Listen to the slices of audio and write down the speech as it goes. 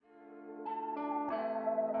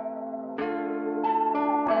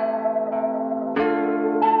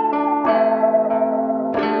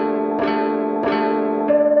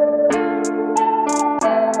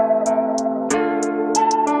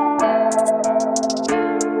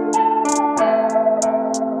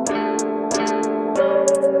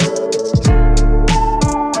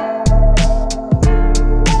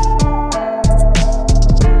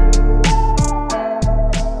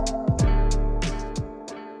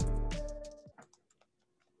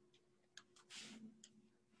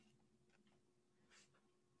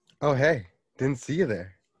Oh, hey, didn't see you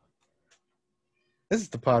there. This is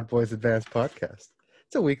the Pod Boys Advanced Podcast.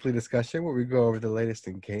 It's a weekly discussion where we go over the latest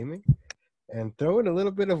in gaming and throw in a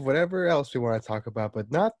little bit of whatever else we want to talk about,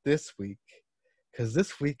 but not this week, because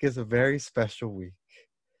this week is a very special week.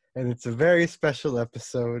 And it's a very special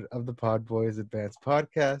episode of the Pod Boys Advanced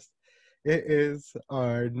Podcast. It is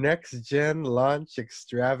our next gen launch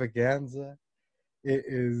extravaganza. It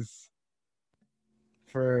is,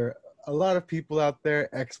 for a lot of people out there,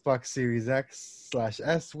 Xbox Series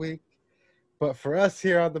X/S week. But for us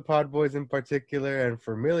here on the Pod Boys in particular, and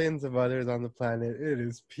for millions of others on the planet, it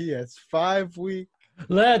is PS5 week.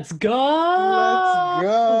 Let's go! Let's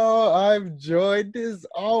go! I'm joined as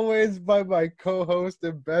always by my co-host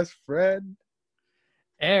and best friend,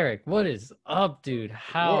 Eric. What is up, dude?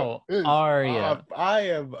 How What is are you? up? I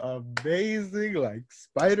am amazing, like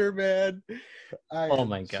Spider-Man. I Oh am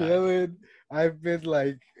my God. chilling. I've been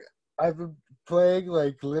playing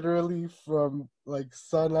like literally from like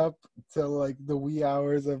sun up till like the wee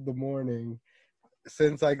hours of the morning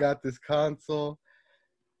since I got this console.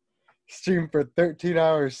 Streamed for 13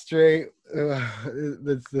 hours straight.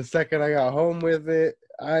 That's the second I got home with it.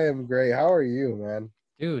 I am great. How are you, man?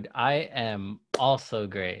 Dude, I am also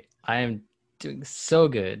great. I am doing so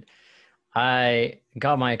good. I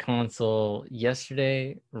got my console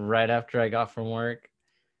yesterday, right after I got from work,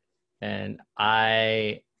 and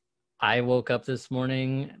I woke up this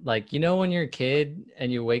morning, like, when you're a kid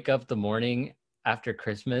and you wake up the morning after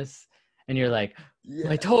Christmas and you're like,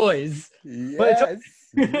 my toys. Yes.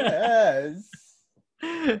 Yes.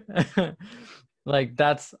 Like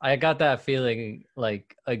I got that feeling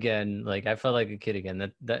like again, like I felt like a kid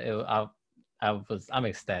again. I'm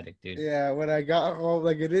ecstatic, dude. Yeah, when I got home,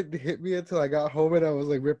 like it didn't hit me until I got home and I was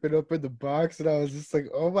like ripping open the box and I was just like,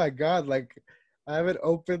 oh my God, like I haven't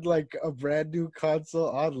opened like a brand new console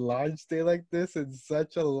on launch day like this in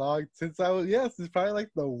such a long since it's probably like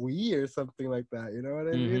the Wii or something like that. You know what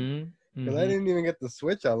I mean? Because I didn't even get the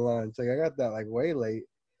Switch on launch. Like I got that like way late.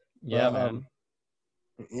 Yeah, But man.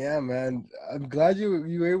 yeah, man. I'm glad you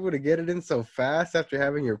were able to get it in so fast after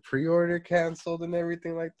having your pre-order canceled and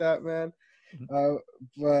everything like that, man. Uh,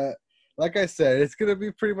 but like I said, it's gonna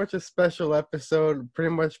be pretty much a special episode,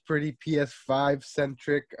 pretty PS5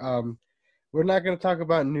 centric. We're not gonna talk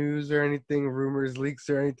about news or anything, rumors, leaks,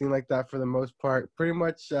 or anything like that for the most part. Pretty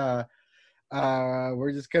much,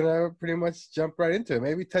 we're just gonna pretty much jump right into it.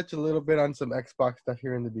 Maybe touch a little bit on some Xbox stuff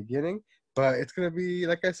here in the beginning, but it's gonna be,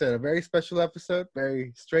 like I said, a very special episode,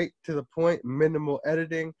 very straight to the point, minimal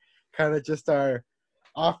editing, kind of just our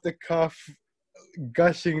off the cuff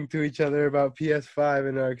gushing to each other about PS5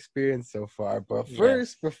 and our experience so far. But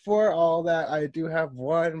first, Yes. before all that, I do have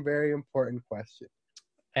one very important question.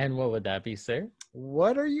 And what would that be, sir?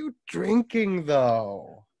 What are you drinking,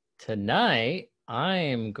 though? Tonight, I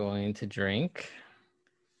am going to drink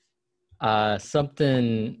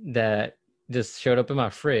something that just showed up in my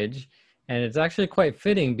fridge, and it's actually quite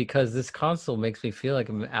fitting because this console makes me feel like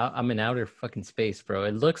I'm in outer fucking space, bro.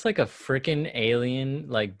 It looks like a freaking alien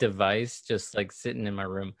like device just like sitting in my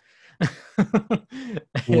room.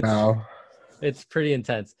 it's Wow. it's pretty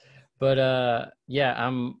intense. But yeah,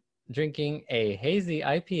 I'm drinking a hazy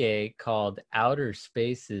IPA called Outer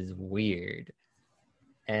Space is Weird,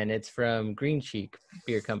 and it's from Green Cheek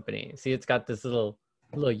Beer Company. See, it's got this little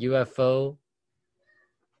UFO.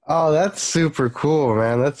 Oh, that's super cool,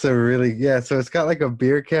 man. That's a really, yeah. So it's got like a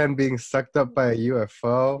beer can being sucked up by a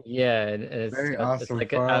UFO. Yeah, and Very it's awesome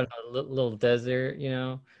like out fun. of a little desert,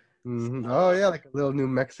 Oh, yeah, like a little New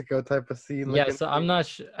Mexico type of scene Yeah, looking so thing.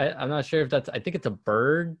 I'm not sure if that's, I think it's a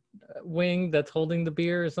bird wing that's holding the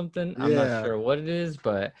beer or something. I'm not Yeah. sure what it is,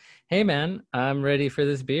 but hey man, I'm ready for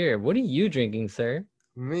this beer. What are you drinking, sir?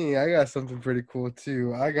 Me, I got something pretty cool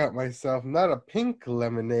too. I got myself not a pink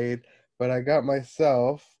lemonade, but I got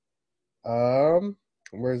myself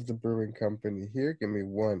where's the brewing company here? Give me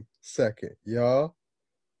 1 second, y'all.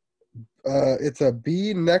 It's a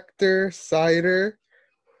bee nectar cider,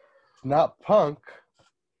 not punk,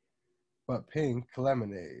 but pink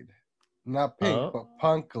lemonade. Not pink, Oh, but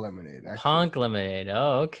punk lemonade, actually. Punk Lemonade. Oh,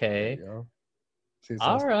 There you okay. go. See, it's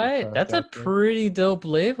All also right. tossed That's a out there. pretty dope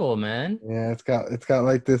label, man. Yeah, it's got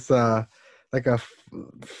like this like a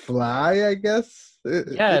fly, I guess.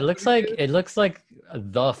 Yeah, it looks like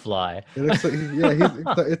the fly. It looks like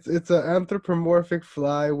it's an anthropomorphic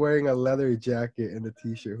fly wearing a leather jacket and a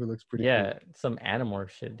t-shirt who looks pretty cool. Yeah, some Animorph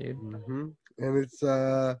shit, dude. And it's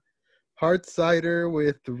hard cider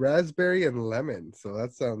with raspberry and lemon. So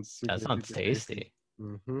that sounds That super sounds duper tasty. tasty.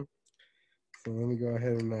 hmm So let me go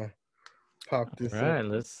ahead and pop All this right,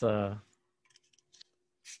 open. let's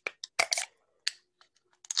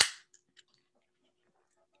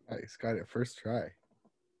Nice, got it first try.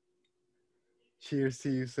 Cheers to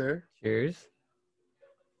you, sir. Cheers.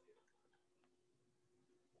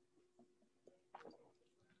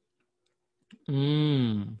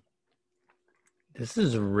 Mmm. This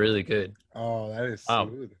is really good. Oh, that is Wow.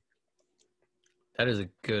 smooth. That is a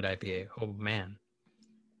good IPA. Oh, man.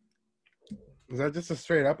 Is that just a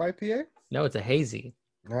straight up IPA? No, it's a hazy.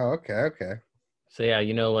 Oh, okay. So, yeah,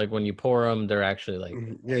 you know, like when you pour them, they're actually like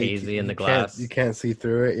Yeah, hazy in the you glass. You can't see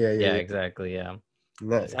through it. Yeah, exactly. Yeah.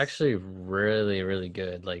 Nice. It's actually really, really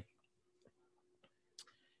good. Like,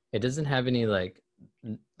 it doesn't have any like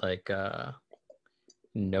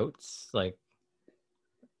notes like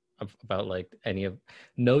about like any of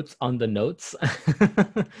notes on the notes.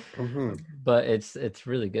 But it's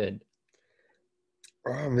really good.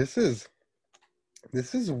 This is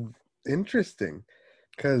interesting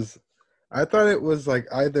because I thought it was like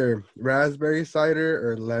either raspberry cider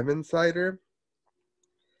or lemon cider,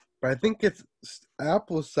 but I think it's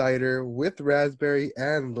apple cider with raspberry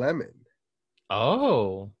and lemon.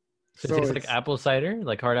 Oh, so it tastes like apple cider,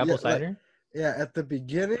 like hard apple cider? Yeah, at the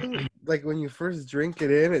beginning, like when you first drink it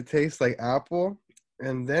in, it tastes like apple,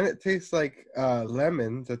 and then it tastes like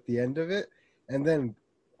lemons at the end of it, and then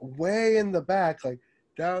way in the back, like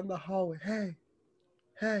down the hallway,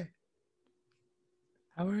 hey,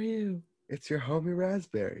 how are you? It's your homie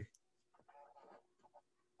raspberry.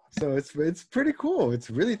 So it's pretty cool. It's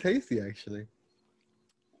really tasty, actually.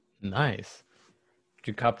 Nice. Did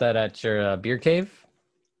you cop that at your beer cave?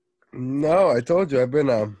 No, I told you I've been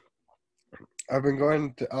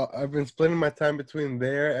going to I've been splitting my time between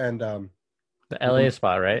there and the LA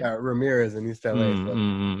spot, right? Yeah, Ramirez in East LA.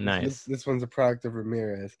 Nice. This one's a product of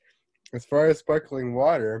Ramirez. As far as sparkling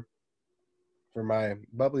water, for my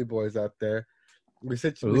bubbly boys out there, we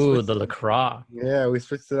switched the LaCroix. Yeah, we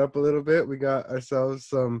switched it up a little bit. We got ourselves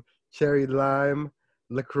some cherry lime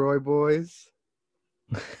LaCroix boys.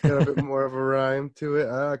 Got a bit more of a rhyme to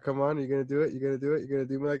it. Come on, you're gonna do it. You're gonna do it. You're gonna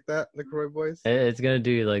do me like that, LaCroix boys. It's gonna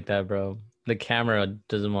do you like that, bro. The camera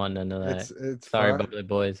doesn't want none of that. It's sorry, fine. bubbly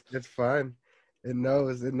boys. It's fine. It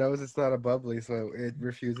knows it's not a bubbly, so it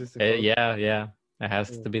refuses to. Yeah. It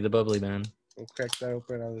has to be the bubbly, man. We'll crack that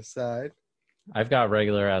open on the side. I've got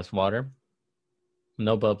regular ass water.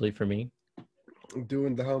 No bubbly for me. I'm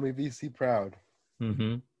doing the homie VC proud.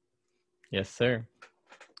 Mm-hmm. Yes, sir.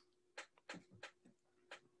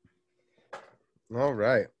 All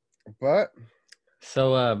right. But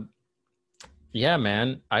so yeah,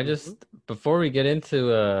 man. I just before we get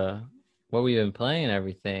into what we've been playing and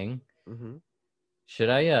everything, should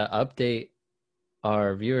I update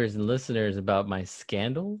our viewers and listeners about my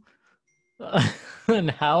scandal and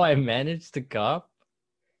how I managed to cop?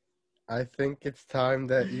 I think it's time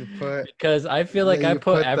that you put, because I feel like I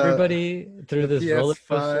put everybody through this roller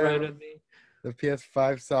coaster ride with me. The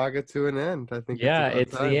PS5 saga to an end. I think. Yeah,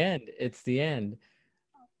 it's the end. It's the end.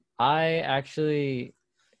 I actually,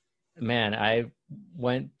 man, I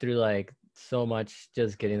went through like so much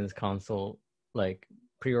just getting this console. Like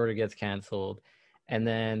pre-order gets canceled, and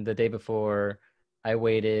then the day before, I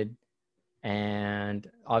waited, and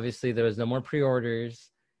obviously there was no more pre-orders.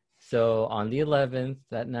 So on the 11th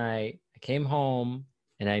that night, I came home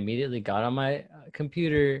and I immediately got on my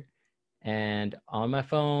computer and on my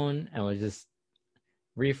phone and was just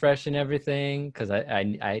refreshing everything because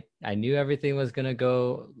I knew everything was gonna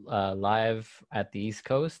go live at the East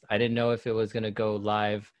Coast. I didn't know if it was gonna go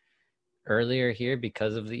live earlier here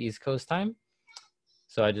because of the East Coast time.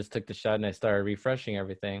 So I just took the shot and I started refreshing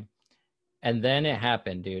everything. And then it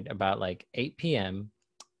happened, dude, about like 8 p.m.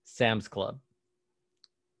 Sam's Club.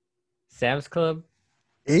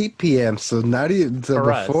 8 p.m. So not even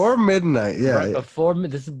before midnight. Yeah,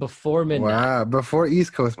 right, this is before midnight. Wow, before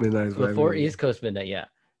East Coast midnight. Before East Coast midnight, yeah.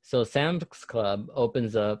 So Sam's Club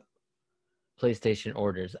opens up PlayStation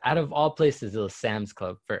orders. Out of all places, it was Sam's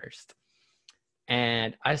Club first.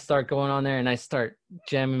 And I start going on there and I start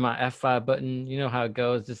jamming my F5 button. You know how it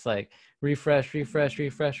goes, just like refresh,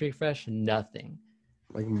 nothing.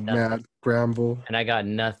 Like mad bramble. And I got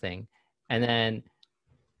nothing. And then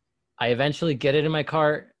I eventually get it in my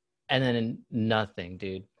cart and then nothing,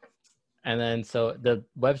 dude. And then so the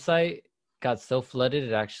website got so flooded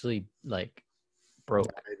it actually like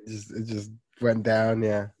broke. It just went down,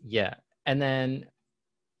 yeah. Yeah. And then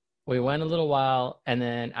we went a little while and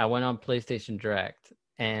then I went on PlayStation Direct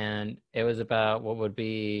and it was about what would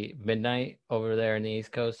be midnight over there in the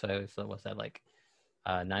East Coast. So what's that, like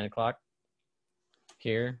 9 o'clock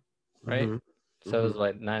here, right? So it was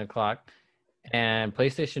like 9 o'clock. And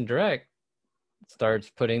PlayStation Direct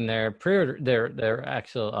starts putting their pre-order,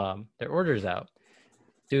 their orders out.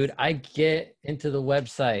 Dude, I get into the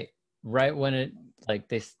website right when it like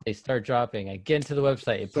they start dropping. I get into the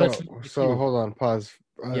website. It So puts me in the so queue. hold on, pause.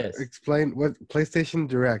 Yes, Explain what PlayStation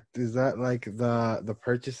Direct is. That like the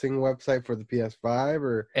purchasing website for the PS5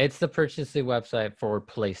 or it's the purchasing website for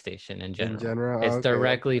PlayStation in in general. general? It's Okay,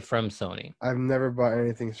 directly from Sony. I've never bought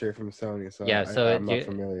anything straight from Sony, so Yeah, so I'm not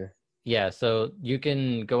familiar. yeah, so you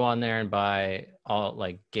can go on there and buy all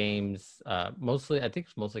like games, mostly I think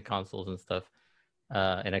it's mostly consoles and stuff,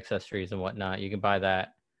 and accessories and whatnot. You can buy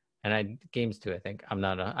that, and games too. I think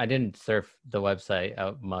I didn't surf the website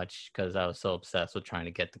out much because I was so obsessed with trying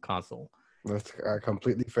to get the console. That's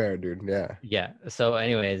completely fair, dude. Yeah. Yeah. So,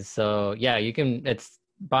 anyways, so yeah, you can. It's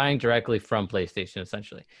buying directly from PlayStation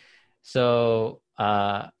essentially. So,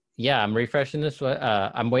 yeah, I'm refreshing this.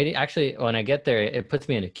 I'm waiting. Actually, when I get there, it puts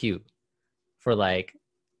me in a queue for like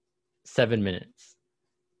 7 minutes.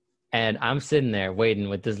 And I'm sitting there waiting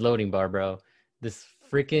with this loading bar, bro. This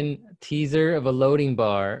freaking teaser of a loading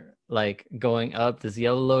bar, like going up this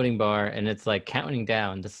yellow loading bar, and it's like counting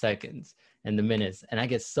down the seconds and the minutes. And I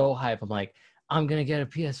get so hyped. I'm like, I'm gonna get a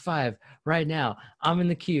PS5 right now. I'm in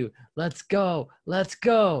the queue. Let's go. Let's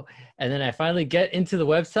go. And then I finally get into the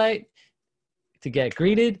website to get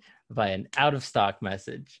greeted by an out of stock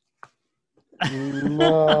message.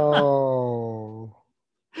 No.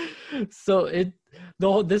 So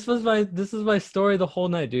this was my story the whole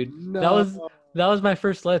night, dude. That No. was that was my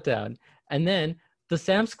first letdown. And then the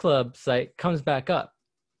Sam's Club site comes back up.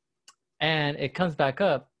 And it comes back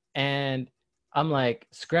up and I'm like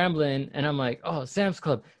scrambling and I'm like, "Oh, Sam's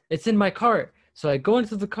Club. It's in my cart." So I go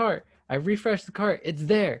into the cart. I refresh the cart. It's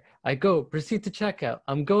there. I go proceed to checkout.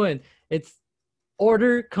 I'm going. It's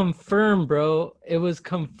order confirmed, bro. It was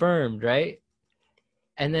confirmed, right?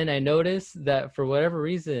 And then I noticed that for whatever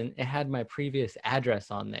reason, it had my previous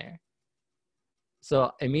address on there.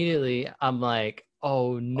 So immediately I'm like,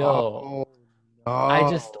 oh no, Oh I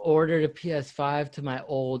just no. ordered a PS5 to my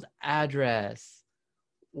old address.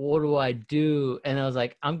 What do I do? And I was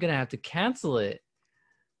like, I'm going to have to cancel it.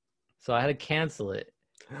 So I had to cancel it.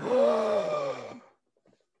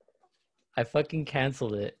 I fucking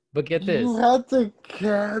canceled it. But get You this. had to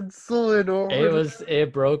cancel in order.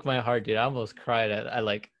 It broke my heart, dude. I almost cried. I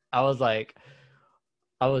was like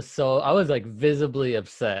visibly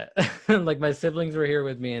upset. Like my siblings were here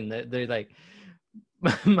with me and they're like,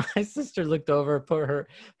 my sister looked over, put her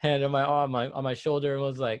hand on my arm, on my shoulder, and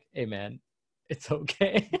was like, "Hey, man, it's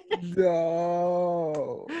okay."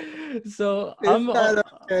 No. So It's not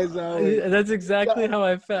okay, Zoe. that's It's exactly not how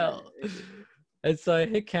I felt. okay. And so I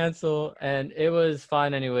hit cancel, and it was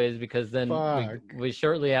fine anyways because then Fuck. we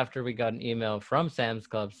shortly after we got an email from Sam's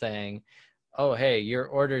Club saying, "Oh, hey, your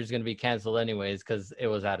order is going to be canceled anyways because it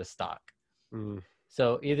was out of stock." Mm.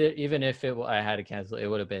 So even if I had to cancel, it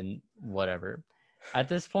would have been whatever. At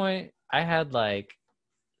this point, I had like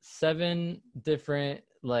 7 different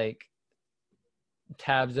like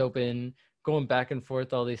tabs open, going back and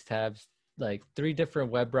forth all these tabs, like 3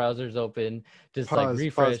 different web browsers open, just like Pause, pause,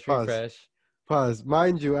 refresh, pause. refresh. Pause.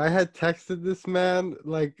 Mind you, I had texted this man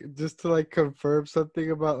like just to like confirm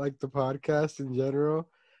something about like the podcast in general.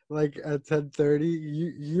 Like at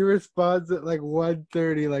 10:30, you responds at like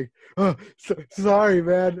 1:30, like, oh, sorry,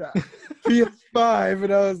 man, PS5,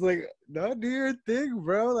 and I was like, no, do your thing,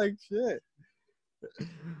 bro, like shit.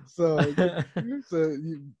 So,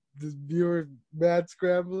 you were mad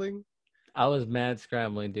scrambling. I was mad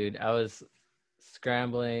scrambling, dude. I was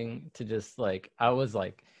scrambling to just like I was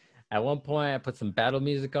like at one point I put some battle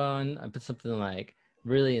music on. I put something like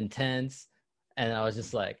really intense and I was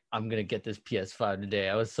just like I'm going to get this PS5 today.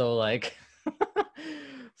 I was so like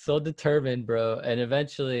so determined, bro. And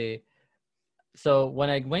eventually so when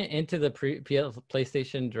I went into the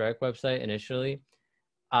PlayStation Direct website initially,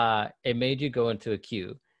 it made you go into a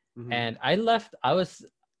queue. Mm-hmm. And I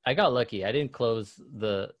got lucky. I didn't close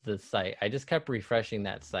the site. I just kept refreshing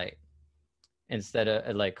that site instead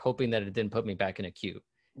of like hoping that it didn't put me back in a queue.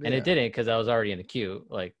 And it Yeah. didn't because I was already in a queue.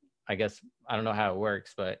 Like I guess I don't know how it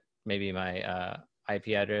works, but maybe my IP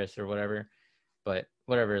address or whatever. But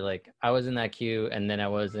whatever, like I was in that queue and then I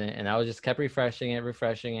wasn't, and I was just kept refreshing it,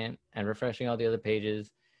 and refreshing all the other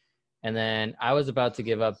pages. And then I was about to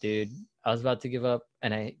give up, dude. I was about to give up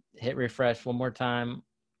and I hit refresh one more time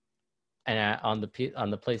and on the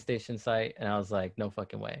PlayStation site, and I was like, no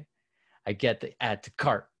fucking way. I get the add to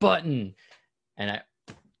cart button, and I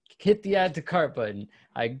hit the add to cart button.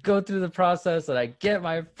 I go through the process, and I get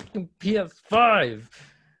my fucking PS5.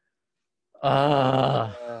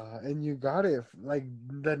 And you got it like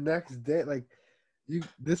the next day. Like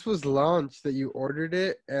this was launched that you ordered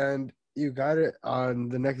it, and you got it on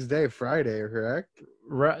the next day, Friday, correct?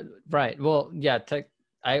 Right. Well, yeah.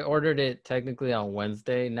 I ordered it technically on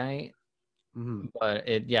Wednesday night, Mm-hmm. But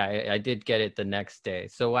I did get it the next day.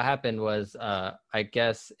 So what happened was, I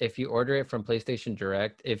guess if you order it from PlayStation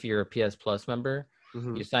Direct, if you're a PS Plus member,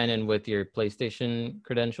 Mm-hmm. you sign in with your PlayStation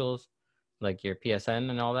credentials, like your PSN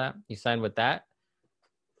and all that. You sign with that,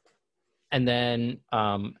 and then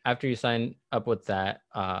after you sign up with that,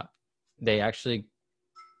 they actually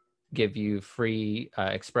give you free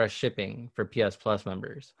express shipping for PS Plus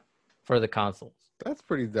members for the consoles. That's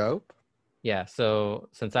pretty dope. Yeah, so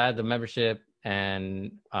since I had the membership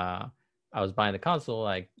and I was buying the console,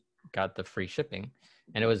 I got the free shipping,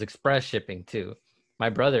 and it was express shipping too. My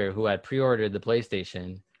brother, who had pre-ordered the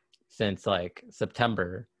PlayStation since like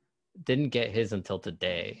September, didn't get his until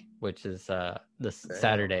today, which is this Damn.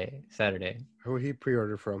 Saturday. Who he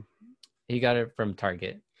pre-order from? He got it from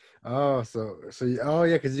Target. Oh, oh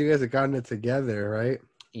yeah, because you guys have gotten it together, right?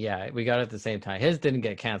 Yeah, we got it at the same time. His didn't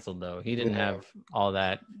get canceled though. He didn't Yeah. have all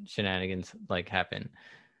that shenanigans like happen.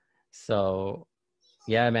 So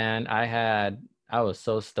yeah, man, I was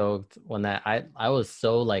so stoked when I was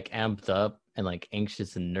so like amped up and like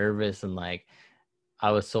anxious and nervous and like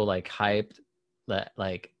I was so like hyped that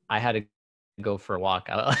like I had to go for a walk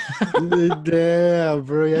out. Damn,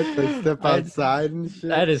 bro, you had to like step I, outside and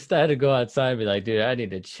I shit. had to go outside and be like, dude, I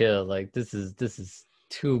need to chill. Like this is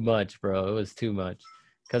too much, bro. It was too much.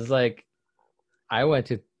 Cause like I went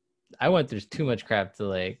to I went through too much crap to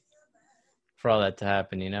like for all that to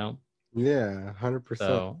happen, you know? Yeah, 100%.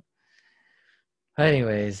 So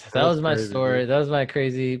anyways, that That's was my crazy, dude. story. That was my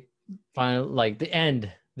crazy final, like the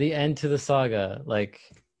end to the saga. Like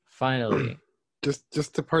finally.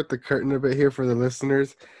 Just to part the curtain a bit here for the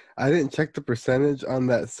listeners, I didn't check the percentage on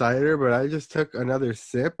that cider, but I just took another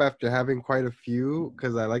sip after having quite a few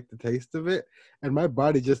because I like the taste of it, and my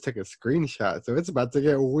body just took a screenshot, so it's about to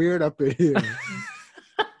get weird up in here.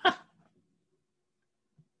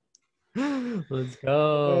 Let's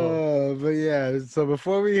go. But yeah, so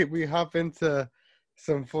before we hop into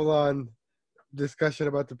some full on discussion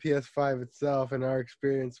about the PS5 itself and our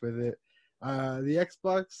experience with it, the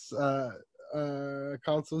Xbox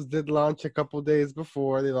consoles did launch a couple days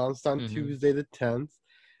before. They launched on Mm-hmm. Tuesday the 10th.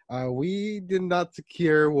 We did not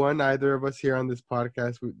secure one. Either of us here on this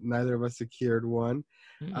podcast, neither of us secured one.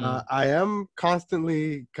 Mm-mm. I am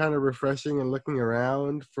constantly kind of refreshing and looking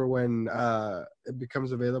around for when it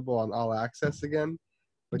becomes available on All Access again,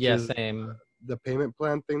 which Yeah, is same. the payment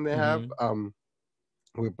plan thing they have.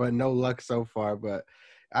 Mm-hmm. But no luck so far. But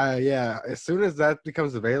yeah, as soon as that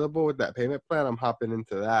becomes available with that payment plan, I'm hopping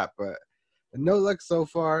into that. But no luck so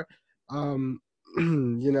far.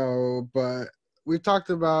 But we've talked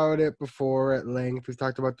about it before at length. We've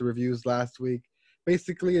talked about the reviews last week.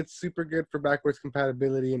 Basically, it's super good for backwards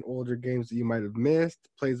compatibility in older games that you might have missed.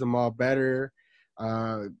 Plays them all better.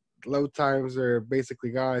 Uh, Load times are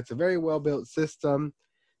basically gone. It's a very well built system.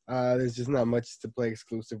 There's just not much to play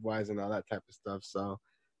exclusive wise and all that type of stuff. So,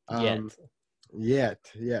 um, Yet.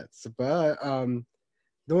 yet. But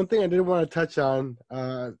the one thing I did want to touch on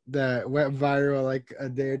that went viral like a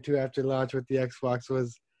day or two after launch with the Xbox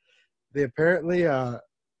was they apparently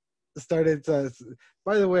started to.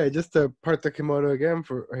 By the way, just to part the kimono again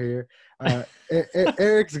for here,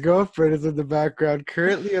 Eric's girlfriend is in the background,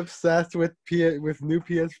 currently obsessed with with new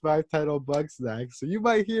PS5 title Bugsnax. So you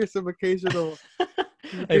might hear some occasional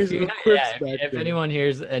quips back If there. anyone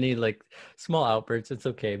hears any like small outbursts, it's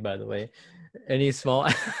okay, by the way. Any small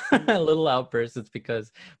little outbursts, it's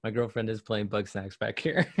because my girlfriend is playing Bug Snacks back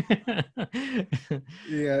here.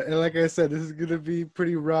 Yeah, and like I said, this is gonna be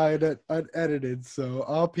pretty raw and unedited, so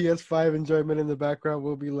all PS5 enjoyment in the background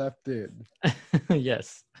will be left in.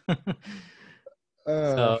 Yes. Uh,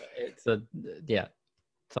 So it's a yeah,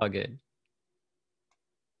 it's all good.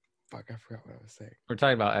 fuck, I forgot what I was saying. We're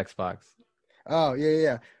talking about Xbox. Oh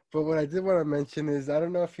yeah. But what I did want to mention is I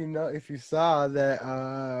don't know if you saw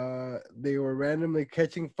that they were randomly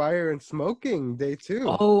catching fire and smoking day two.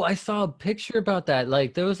 Oh, I saw a picture about that.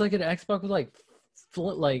 Like there was like an Xbox with like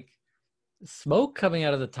like smoke coming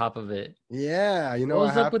out of the top of it. Yeah, you know What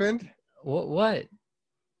what was up with happened? what?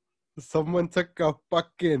 Someone took a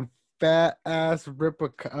fucking fat ass rip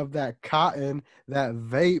of that cotton, that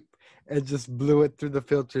vape, and just blew it through the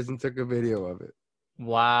filters and took a video of it.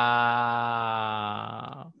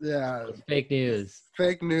 Wow. Yeah, It's fake news.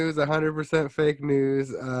 fake news, 100% fake news.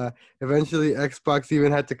 Eventually, Xbox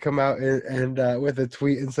even had to come out and with a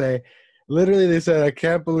tweet and say, literally, they said, "I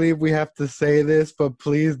can't believe we have to say this, but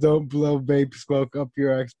please don't blow vape smoke up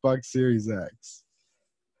your Xbox Series X."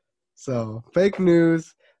 So, fake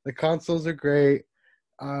news. The consoles are great.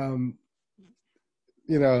 Um,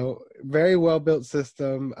 very well built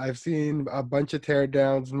system. I've seen a bunch of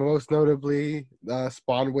teardowns, most notably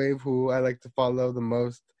Spawn Wave, who I like to follow the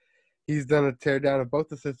most. He's done a teardown of both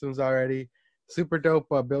the systems already. Super dope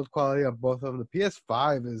build quality on both of them. The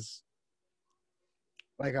PS5 is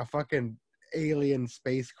like a fucking alien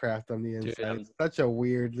spacecraft on the Dude, inside. It's such a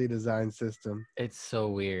weirdly designed system. it's so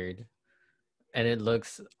weird. And it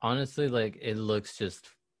looks, honestly, like it looks just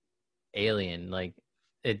alien. Like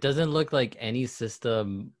it doesn't look like any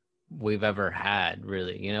system we've ever had,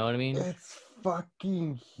 really. You know what I mean? It's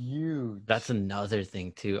fucking huge. That's another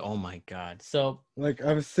thing too. Oh my god. So Like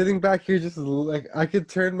I'm sitting back here, just like I could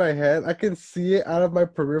turn my head, I can see it out of my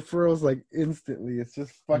peripherals like instantly. It's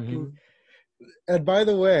just fucking. mhm. And by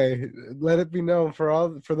the way, let it be known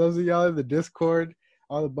for those of y'all in the Discord,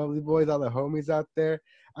 all the bubbly boys, all the homies out there,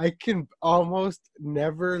 I can almost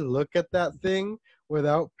never look at that thing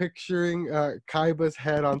without picturing Kaiba's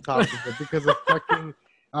head on top of it because of fucking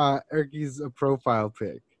Erky's profile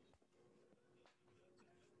pic.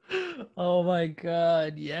 Oh my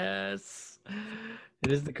god, yes.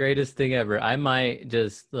 It is the greatest thing ever. I might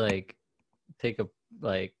just like take a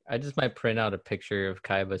like I just might print out a picture of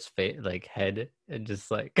Kaiba's face like head and just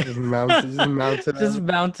like Just mount it just on.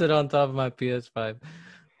 mount it on top of my PS5.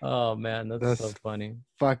 Oh man, that's so That's funny.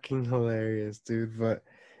 fucking hilarious, dude. But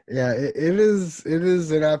yeah, it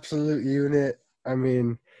is an absolute unit. I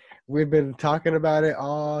mean, we've been talking about it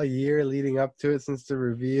all year leading up to it since the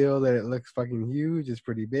reveal that it looks fucking huge. It's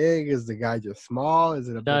pretty big. Is the guy just small? Is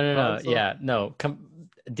it a big No, console? yeah, no.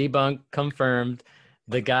 Debunk confirmed.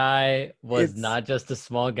 The guy was It's not just a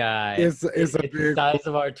small guy. it's a It's the big size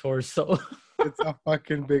of our torso. it's a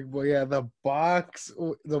fucking big boy. Yeah, the box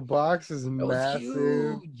is It was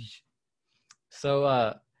massive. huge.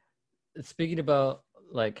 So speaking about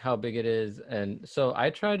like how big it is, and so I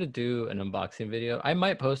tried to do an unboxing video. I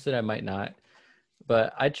might post it, I might not,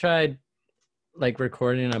 but I tried like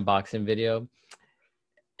recording an unboxing video.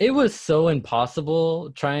 It was so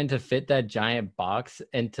impossible trying to fit that giant box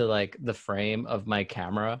into like the frame of my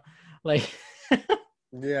camera. Like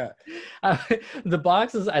Yeah. the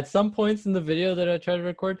box is at some points in the video that I tried to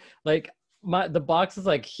record, like the box is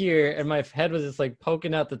like here and my head was just like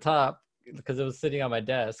poking out the top because it was sitting on my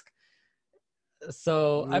desk.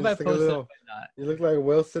 So I You might just like a post it, I little you look like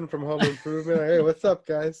Wilson from Home Improvement. Like, hey, what's up,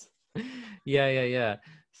 guys? might not. Yeah.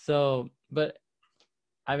 So, but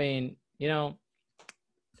I mean,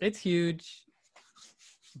 it's huge,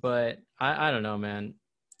 but I don't know, man.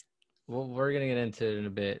 Well, we're gonna get into it in a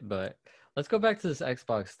bit, but let's go back to this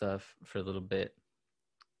Xbox stuff for a little bit.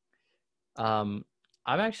 I'm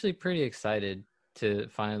actually pretty excited to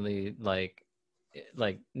finally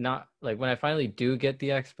not like when I finally do get the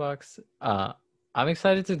Xbox. I'm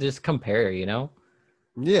excited to just compare,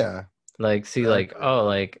 Yeah. like see like Exactly. oh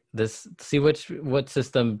like this see what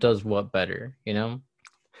system does what better,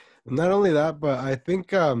 Not only that, but I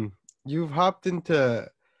think you've hopped into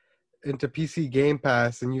PC Game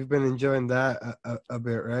Pass and you've been enjoying that a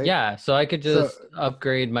bit, right? Yeah, so I could So just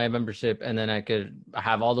upgrade my membership and then I could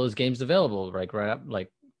have all those games available right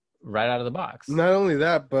out of the box. not only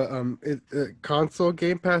that, but console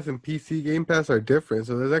Game Pass and PC Game Pass are different.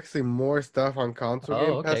 So there's actually more stuff on console Oh,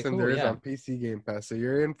 Game okay, Pass than cool. there is Yeah. on PC Game Pass. So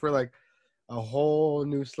you're in for like a whole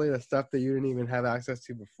new slate of stuff that you didn't even have access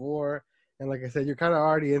to before. And like I said, you're kind of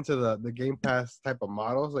already into the Game Pass type of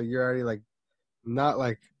model. So you're already like not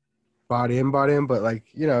like bought in, but like,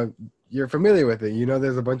 you're familiar with it.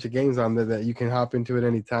 There's a bunch of games on there that you can hop into at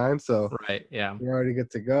any time. So Right. Yeah. you're already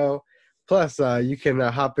good to go. Plus, you can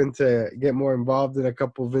hop into get more involved in a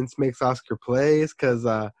couple Vince Makes Oscar plays because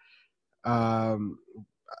um,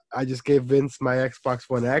 I just gave Vince my Xbox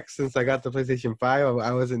One X since I got the PlayStation 5.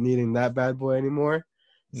 I wasn't needing that bad boy anymore.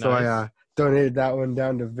 So I Nice. donated that one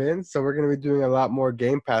down to Vince. So we're going to be doing a lot more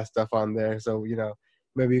Game Pass stuff on there. So,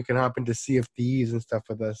 maybe you can hop into Sea of Thieves and stuff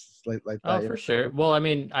with us like Oh, that. for sure. Well, I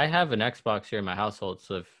mean, I have an Xbox here in my household,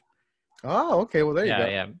 so if Oh, okay. Well, there you go.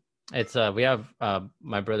 yeah. It's we have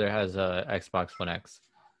my brother has a Xbox One X.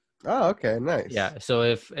 Oh, okay. Nice. Yeah. So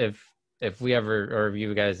if we ever or if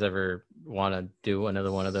you guys ever want to do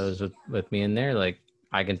another one of those with me in there, like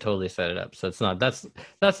I can totally set it up. So that's not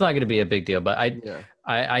going to be a big deal, but Yeah.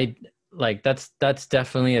 I like that's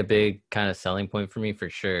definitely a big kind of selling point for me for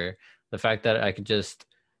sure. The fact that I could just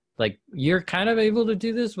like you're kind of able to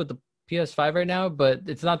do this with the PS5 right now, but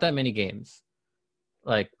it's not that many games.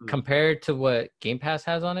 Like Mm. compared to what Game Pass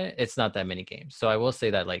has on it, it's not that many games. So I will say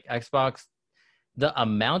that like Xbox, the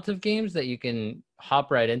amount of games that you can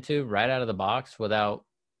hop right into right out of the box without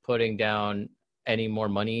putting down any more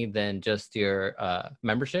money than just your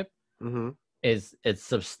membership Mm-hmm. it's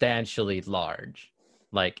substantially large.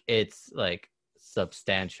 Like it's like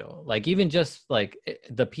substantial. Like even just like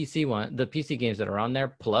the PC games that are on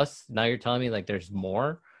there plus now you're telling me like there's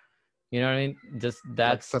more. You know what I mean? Just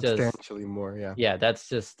Like that's just substantially more, yeah. yeah, that's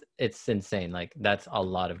just it's insane. Like that's a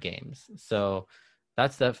lot of games. So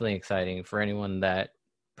that's definitely exciting for anyone that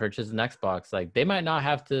purchased an Xbox. Like they might not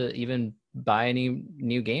have to even buy any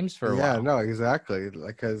new games for a Yeah, while. no, exactly.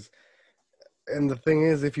 Like, cause, and the thing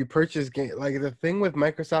is, if you purchase game, like the thing with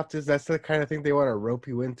Microsoft is that's the kind of thing they want to rope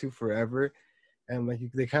you into forever, and like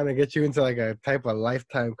they kind of get you into like a type of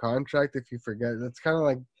lifetime contract if you forget. That's kind of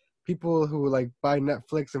like people who like buy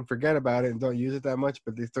Netflix and forget about it and don't use it that much,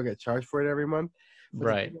 but they still get charged for it every month. But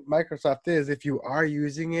the thing Right. with Microsoft is, if you are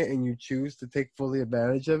using it and you choose to take fully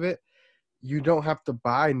advantage of it, you don't have to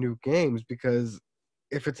buy new games because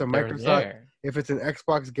if it's a They're Microsoft, there. if it's an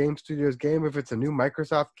Xbox Game Studios game, if it's a new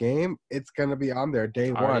Microsoft game, it's gonna be on there day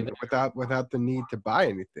It's already one there. without the need to buy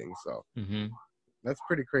anything. So Mm-hmm. that's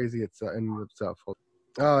pretty crazy. It's in itself.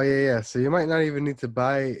 Oh yeah, yeah. So you might not even need to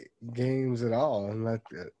buy games at all, and like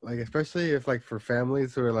especially if like for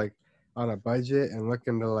families who are like on a budget and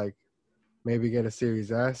looking to like maybe get a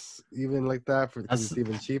Series S, even like that, for because That's it's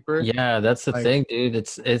even cheaper. yeah, that's the Like, thing, dude.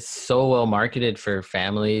 It's so well marketed for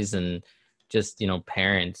families and just,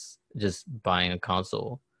 parents just buying a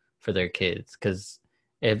console for their kids. Because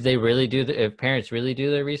if they really do if parents really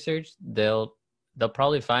do their research, they'll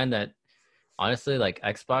probably find that honestly, like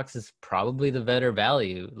Xbox is probably the better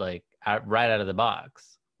value, like right out of the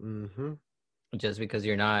box, mm-hmm. just because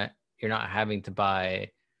you're not having to buy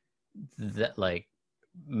that like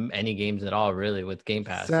any games at all really with Game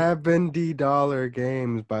Pass. $70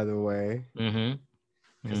 games, by the way, Mm-hmm.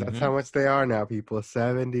 because that's Mm-hmm. how much they are now, people.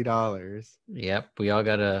 $70. Yep, we all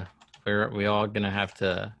gonna have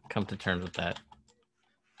to come to terms with that.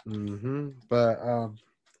 But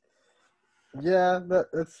yeah,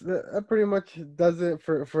 that pretty much does it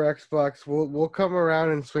for Xbox. We'll come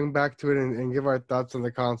around and swing back to it and give our thoughts on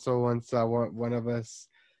the console once one of us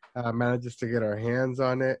manages to get our hands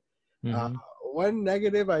on it. Uh, Mm-hmm. one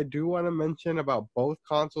negative I do want to mention about both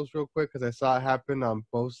consoles real quick because I saw it happen on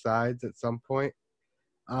both sides at some point.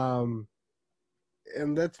 Um,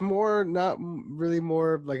 and that's more not really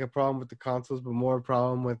more of like a problem with the consoles, but more a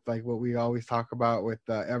problem with like what we always talk about with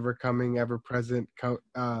the ever coming, ever present,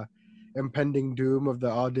 impending doom of the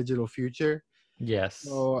all digital future. Yes.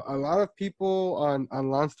 So a lot of people on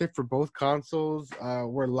launch day for both consoles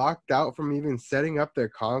were locked out from even setting up their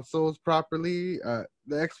consoles properly. The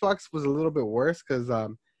Xbox was a little bit worse because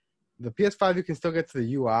the PS5 you can still get to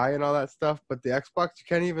the UI and all that stuff, but the Xbox you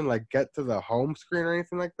can't even like get to the home screen or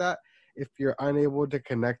anything like that if you're unable to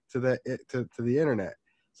connect to the internet.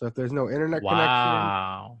 So if there's no internet connection,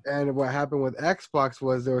 Wow. and what happened with Xbox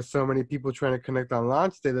was there were so many people trying to connect on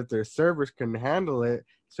launch day that their servers couldn't handle it.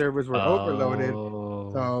 Servers were overloaded,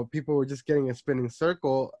 Oh. so people were just getting a spinning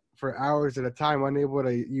circle for hours at a time, unable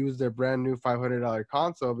to use their brand new $500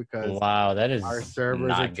 console because Wow, that is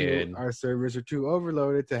not good. our servers are too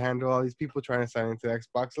overloaded to handle all these people trying to sign into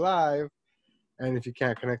Xbox Live. And if you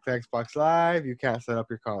can't connect to Xbox Live, you can't set up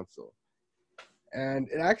your console. And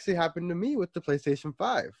it actually happened to me with the PlayStation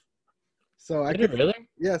 5. So I Did it could, really?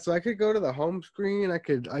 yeah, so I could go to the home screen. I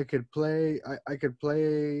could play I could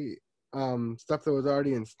play stuff that was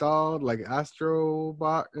already installed like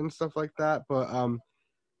Astrobot and stuff like that, but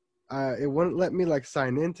it wouldn't let me like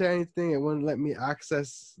sign into anything. It wouldn't let me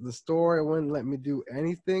access the store. It wouldn't let me do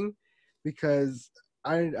anything because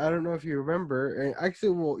I don't know if you remember. And actually,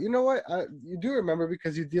 well, you know what? You do remember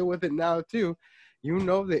because you deal with it now too. You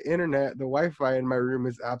know the internet, the Wi-Fi in my room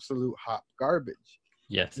is absolute hot garbage.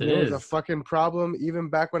 Yes, And it it was a is. fucking problem even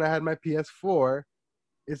back when I had my PS4.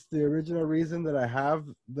 It's the original reason that I have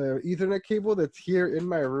the Ethernet cable that's here in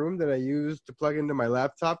my room that I use to plug into my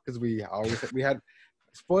laptop because we had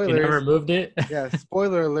You never spoilers. moved it? Yeah,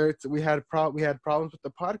 spoiler alerts. We had problems with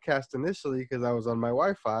the podcast initially because I was on my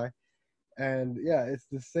Wi-Fi, and yeah, it's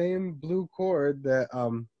the same blue cord that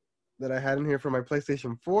I had in here for my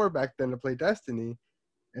PlayStation 4 back then to play Destiny.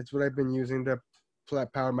 It's what I've been using to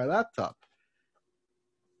power my laptop.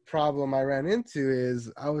 Problem I ran into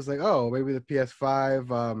is I was like, oh, maybe the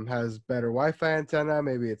PS5 has better Wi-Fi antenna,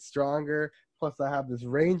 maybe it's stronger. Plus, I have this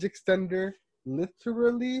range extender.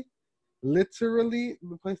 Literally,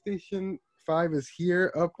 the PlayStation 5 is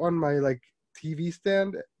here up on my like TV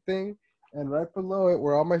stand thing, and right below it,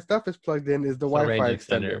 where all my stuff is plugged in, is the So range Wi-Fi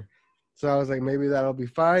extender. extender. So I was like, maybe that'll be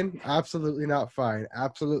fine. Absolutely not fine.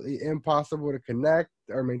 Absolutely impossible to connect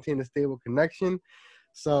or maintain a stable connection.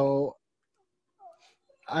 So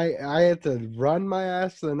I had to run my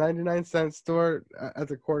ass to the 99-cent store at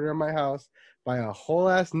the corner of my house, buy a whole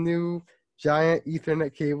ass new giant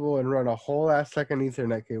Ethernet cable, and run a whole ass second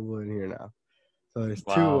Ethernet cable in here now. So there's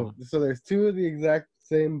Wow. there's two of the exact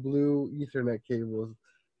same blue Ethernet cables.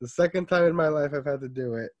 The second time in my life I've had to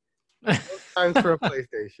do it. Times for a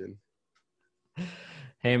PlayStation.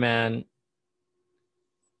 Hey man,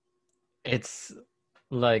 it's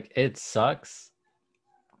like it sucks,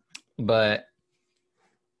 but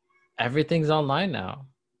everything's online now.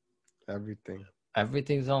 Everything.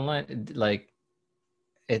 Everything's online. Like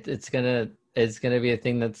it's gonna be a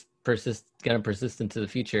thing that's gonna persist into the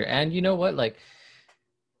future. And you know what? Like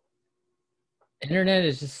internet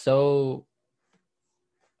is just so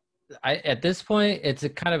I at this point it's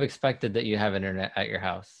kind of expected that you have internet at your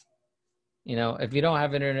house. You know, if you don't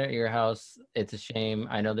have internet at your house, it's a shame.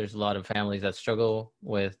 I know there's a lot of families that struggle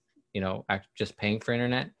with, just paying for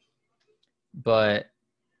internet, but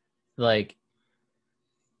like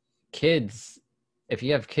kids, if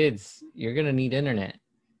you have kids, you're gonna need internet.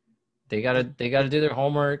 They gotta do their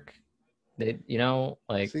homework.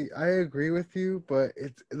 Like See, I agree with you, but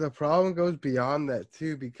it's the problem goes beyond that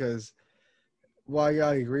too because while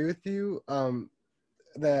I agree with you,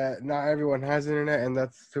 that not everyone has internet and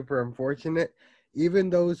that's super unfortunate. Even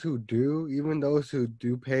those who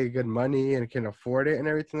do pay good money and can afford it and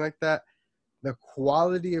everything like that, the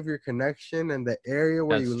quality of your connection and the area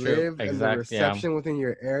where you that's true. live and the Exact. Yeah, reception within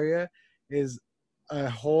your area is a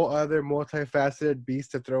whole other multifaceted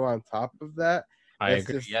beast to throw on top of that. I That's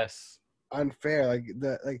agree. just Yes. unfair.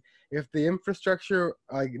 Like if the infrastructure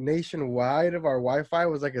like nationwide of our Wi-Fi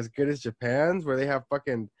was like as good as Japan's, where they have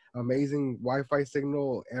fucking amazing Wi-Fi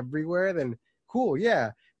signal everywhere, then cool,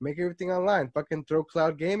 yeah, make everything online. Fucking throw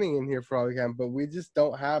cloud gaming in here for all we can. But we just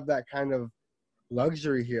don't have that kind of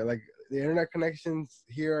luxury here. Like the internet connections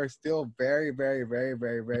here are still very, very, very,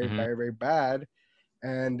 very, very, Hmm. very, very bad.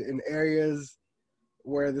 And in areas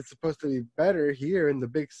where it's supposed to be better here in the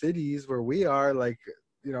big cities where we are, like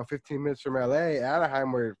 15 minutes from LA,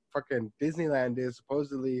 Anaheim, where fucking Disneyland is,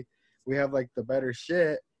 supposedly we have like the better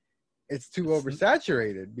shit. It's too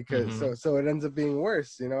oversaturated because Hmm. so it ends up being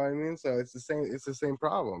worse. You know what I mean? So it's the same. It's the same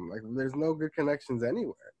problem. Like there's no good connections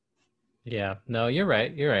anywhere. Yeah. No, you're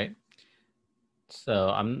right. You're right. So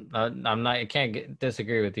I'm not. I can't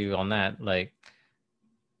disagree with you on that. Like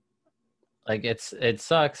it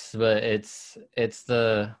sucks, but it's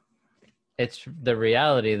the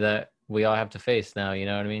reality that we all have to face now. You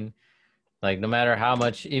know what I mean? Like no matter how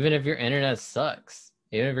much, even if your internet sucks,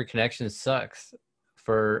 even if your connection sucks,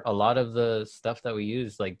 for a lot of the stuff that we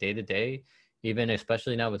use like day to day, even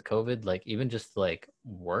especially now with COVID, like even just like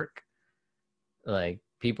work, like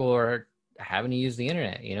people are having to use the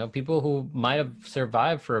internet. People who might have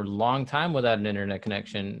survived for a long time without an internet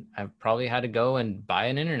connection have probably had to go and buy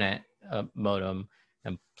an internet modem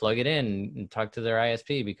and plug it in and talk to their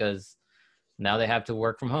ISP because now they have to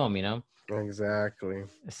work from home. Exactly.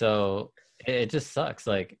 So it just sucks.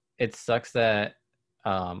 Like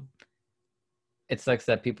um it sucks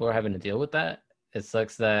that people are having to deal with that. It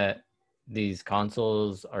sucks that these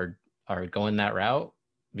consoles are going that route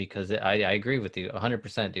because I agree with you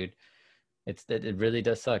 100%, dude. It really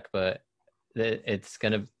does suck, but it's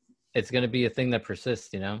gonna be a thing that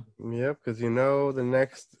persists. Yep, because the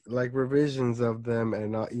next like revisions of them,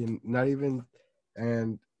 and not even,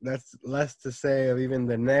 and that's less to say of even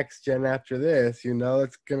the next gen after this.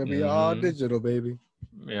 It's gonna be all Mm-hmm. digital, baby.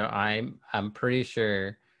 I'm pretty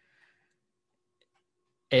sure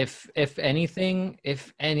if anything,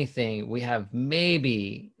 we have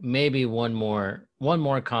maybe one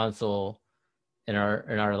more console in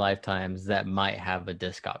our lifetimes that might have a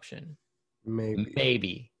disc option.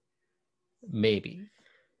 Maybe. Maybe.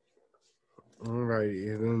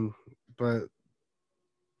 Alrighty, then, but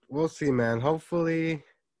we'll see, man. Hopefully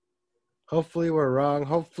we're wrong.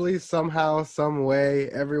 Hopefully somehow, some way,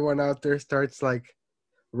 everyone out there starts like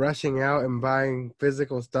rushing out and buying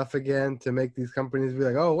physical stuff again to make these companies be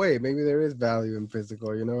like, oh wait, maybe there is value in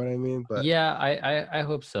physical. You know what I mean? But Yeah, I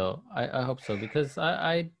hope so. I hope so because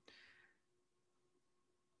I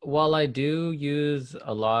while I do use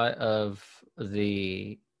a lot of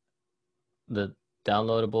the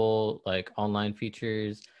downloadable like online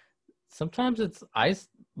features, sometimes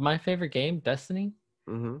my favorite game, Destiny.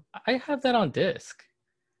 mhm, I have that on disc.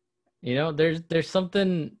 There's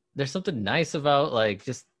something nice about like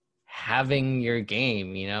just having your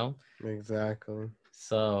game. exactly.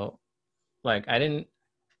 So like I didn't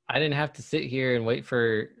have to sit here and wait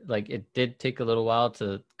for like it did take a little while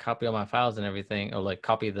to copy all my files and everything or like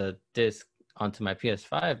copy the disc onto my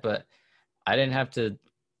PS5, but I didn't have to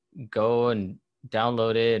go and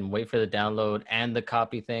download it and wait for the download and the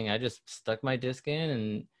copy thing. I just stuck my disc in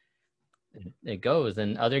and it goes.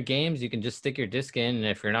 And other games, you can just stick your disc in, and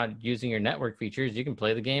if you're not using your network features, you can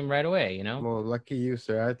play the game right away. Well, lucky you,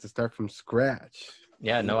 sir. I had to start from scratch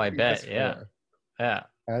Yeah, on no, the I bet. Yeah, PS4. yeah,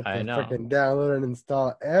 I had to I know. freaking download and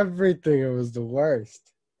install everything. It was the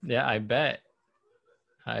worst. Yeah, I bet.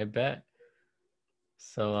 I bet.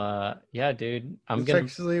 So yeah, dude, I'm It's gonna.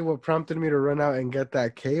 actually what prompted me to run out and get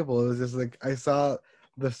that cable. It was just like I saw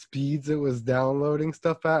the speeds it was downloading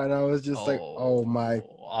stuff at, and I was just like, oh my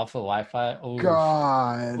Oh, off of Wi-Fi. Oh,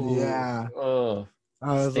 god, oh, yeah. oh,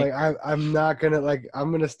 I was like, stinker. I'm not gonna like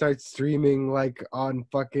I'm gonna start streaming like on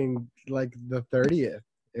fucking like the 30th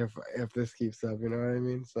if this keeps up, you know what I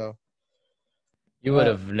mean? So You would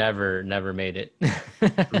uh have never made it.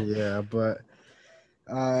 yeah, but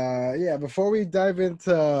yeah, before we dive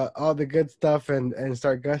into all the good stuff and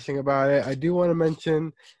start gushing about it, I do want to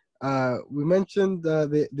mention we mentioned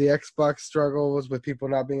the Xbox struggles with people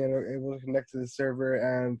not being able to connect to the server,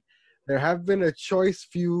 and there have been a choice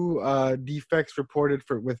few defects reported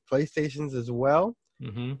for with PlayStations as well.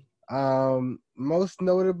 Mm-hmm. Most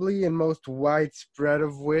notably and most widespread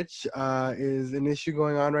of which is an issue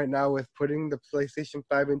going on right now with putting the PlayStation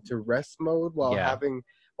 5 into rest mode Yeah,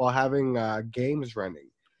 while having games running.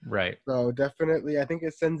 right. So definitely, I think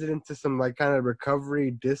it sends it into some like kind of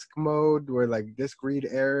recovery disk mode where like disk read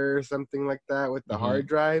error or something like that with the Mm-hmm. hard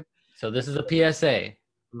drive. So this is a PSA.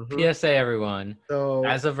 Mm-hmm. PSA, everyone. So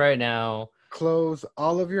As of right now. close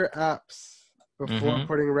all of your apps before Mm-hmm.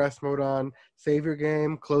 putting rest mode on. Save your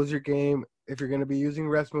game, close your game. If you're going to be using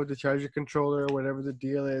rest mode to charge your controller or whatever the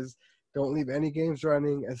deal is, don't leave any games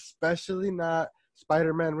running, especially not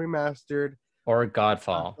Spider-Man Remastered, Or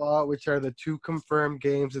Godfall. Godfall, which are the two confirmed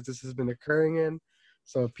games that this has been occurring in.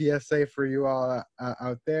 So PSA for you all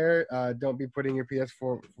out there, don't be putting your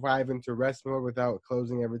PS4 5 into rest mode without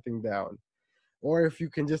closing everything down. Or if you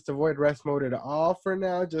can just avoid rest mode at all for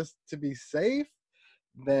now, just to be safe,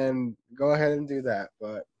 then go ahead and do that.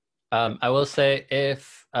 But I will say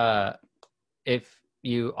if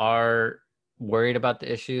you are worried about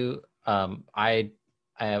the issue, I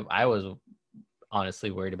was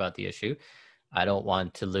honestly worried about the issue. I don't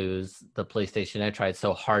want to lose the PlayStation I tried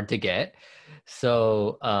so hard to get.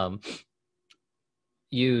 So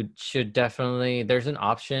you should definitely, there's an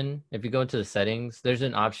option if you go into the settings, there's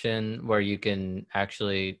an option where you can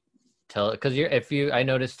actually tell, because I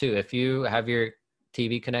noticed too, if you have your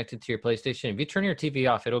TV connected to your PlayStation, if you turn your TV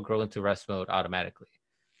off, it'll go into rest mode automatically.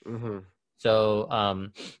 mm-hmm. So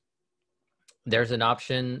there's an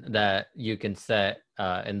option that you can set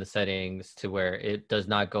in the settings to where it does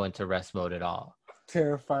not go into rest mode at all.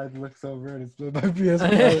 Terrified looks over and it's my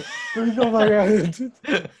PS5. Oh my god.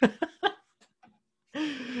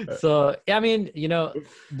 So yeah, I mean,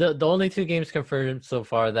 the only two games confirmed so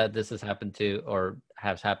far that this has happened to or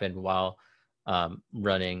has happened while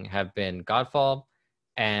running have been Godfall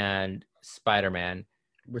and Spider-Man.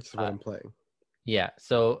 Which is what I'm playing. Yeah,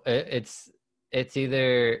 so it's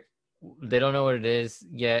either they don't know what it is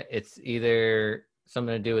yet. It's either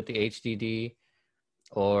something to do with the HDD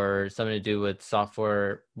or something to do with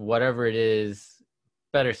software, whatever it is.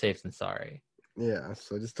 Better safe than sorry. Yeah,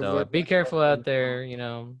 so just So avoid be careful out there.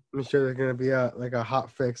 I'm sure there's gonna be a hot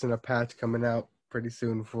fix and a patch coming out pretty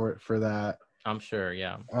soon for that. I'm sure.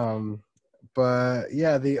 Yeah. But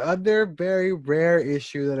yeah, the other very rare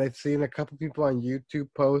issue that I've seen a couple people on YouTube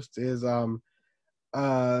post is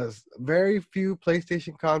very few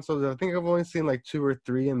PlayStation consoles. I think I've only seen like 2 or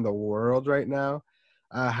 3 in the world right now.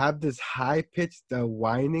 Have this high pitched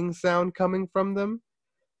whining sound coming from them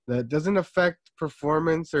that doesn't affect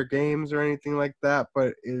performance or games or anything like that,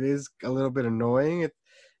 but it is a little bit annoying.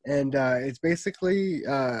 It's basically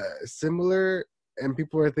similar, and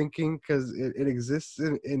people are thinking because it exists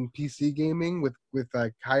in PC gaming with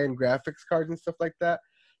like high-end graphics cards and stuff like that.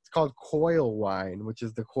 It's called coil whine, which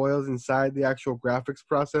is the coils inside the actual graphics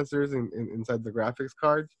processors and inside the graphics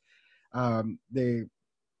cards. They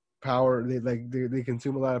they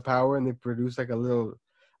consume a lot of power and they produce like a little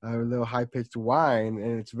high pitched whine,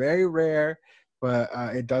 and it's very rare, but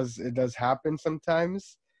it does happen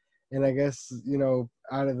sometimes. And I guess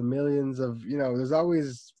out of the millions of there's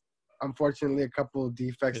always unfortunately a couple of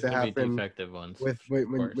defects There's that gonna be happen defective ones, with of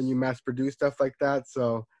when you course. mass produce stuff like that.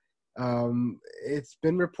 So it's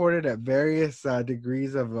been reported at various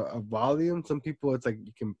degrees of volume. Some people it's like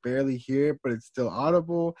you can barely hear it, but it's still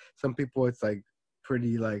audible. Some people it's like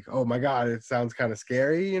pretty like, oh my god, it sounds kind of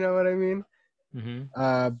scary. You know what I mean?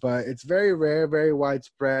 Mm-hmm. But it's very rare, very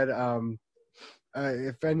widespread.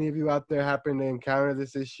 If any of you out there happen to encounter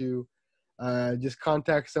this issue, just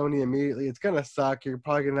contact Sony immediately. It's gonna suck. You're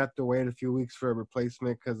probably gonna have to wait a few weeks for a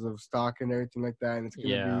replacement because of stock and everything like that, and it's gonna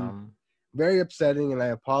Yeah. be very upsetting. And I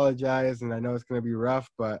apologize, and I know it's gonna be rough,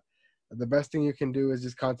 but the best thing you can do is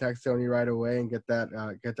just contact Sony right away and get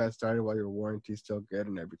that started while your warranty's still good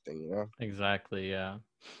and everything. Exactly. Yeah.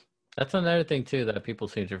 That's another thing too that people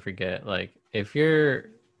seem to forget. Like if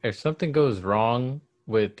something goes wrong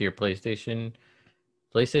with your PlayStation.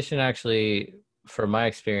 PlayStation actually, from my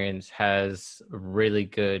experience, has really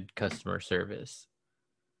good customer service.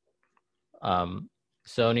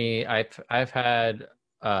 Sony,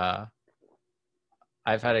 uh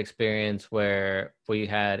I've had experience where we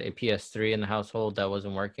had a PS3 in the household that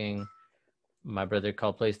wasn't working. My brother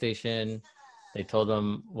called PlayStation. They told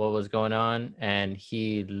him what was going on, and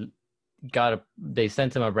they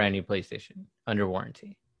sent him a brand new PlayStation under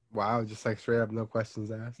warranty. Wow, just like straight up, no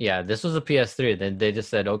questions asked. Yeah, this was a PS3. Then they just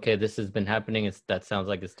said, okay, this has been happening. That sounds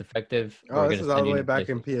like it's defective. Oh, We're this gonna is all send the you a way new back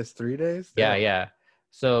in PlayStation. PS3 days? Yeah, Damn. yeah.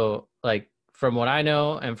 So like from what I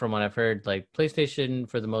know and from what I've heard, like PlayStation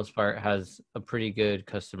for the most part has a pretty good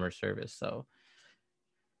customer service. So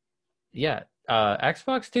yeah,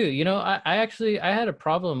 Xbox too. You know, I had a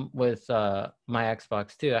problem with my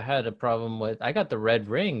Xbox too. I got the red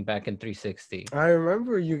ring back in 360. I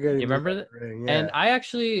remember you You getting the remember red that? ring, yeah. And I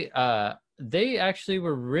actually they actually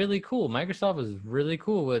were really cool. Microsoft was really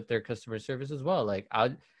cool with their customer service as well.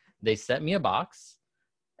 They sent me a box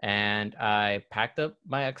and I packed up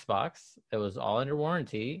my Xbox. It was all under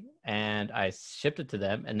warranty and I shipped it to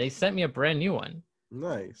them and they sent me a brand new one.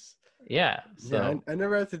 Nice. Yeah. Yeah, So I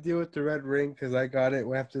never had to deal with the red ring because I got it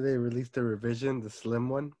after they released the revision, the slim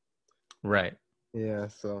one. right. Yeah,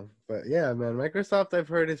 so, but yeah, man, Microsoft I've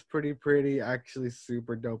heard is pretty, actually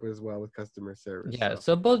super dope as well with customer service. Yeah. So,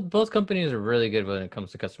 So both companies are really good when it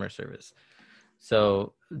comes to customer service.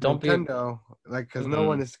 So don't be Nintendo, like, Mhm.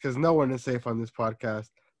 because no one is safe on this podcast.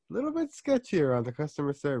 A little bit sketchier on the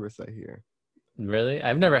customer service, I hear. Really?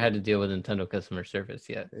 I've never had to deal with Nintendo customer service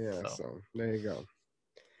yet. Yeah, So so there you go.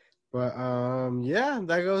 But yeah,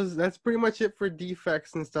 that's pretty much it for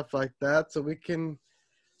defects and stuff like that. So we can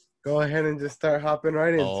go ahead and just start hopping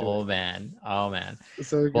right into it. oh man. Oh man.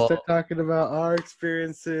 So we can start Well, talking about our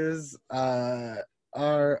experiences, our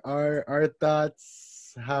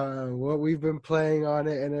thoughts, what we've been playing on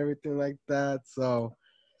it and everything like that. So,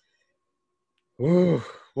 woo,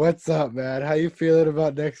 what's up, man? How you feeling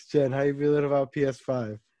about next gen? How you feeling about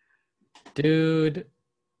PS5? dude,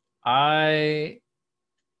 I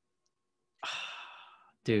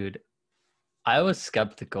dude, I was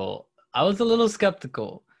skeptical. I was a little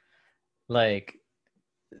skeptical. Like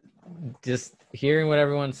just hearing what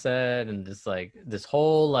everyone said and just like this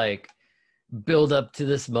whole like build up to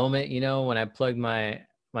this moment, you know, when I plugged my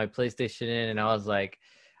PlayStation in and I was like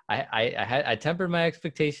I tempered my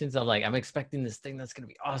expectations. I'm like, I'm expecting this thing that's gonna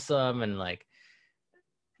be awesome and like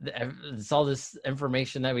it's all this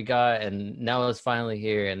information that we got and now it's finally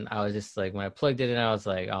here. And I was just like, when I plugged it in, I was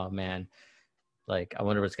like, oh man, like I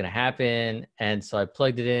wonder what's gonna happen. And so I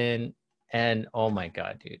plugged it in and oh my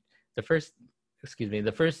god, dude. The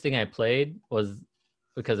first thing I played was,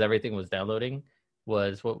 because everything was downloading,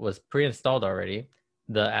 was what was pre-installed already,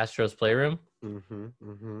 the Astros Playroom.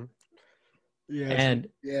 Mm-hmm. Yes, And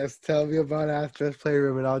yes. Tell me about Astro's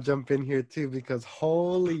Playroom, and I'll jump in here too because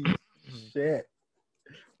holy shit,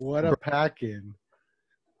 what a bro, pack in!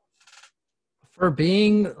 for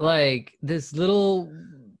being like this little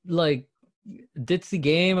like ditzy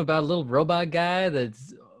game about a little robot guy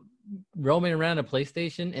that's roaming around a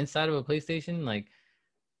PlayStation, inside of a PlayStation, like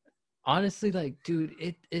honestly, like dude,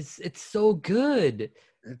 it's so good.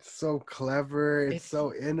 It's so clever. It's It's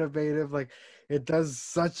so innovative. Like it does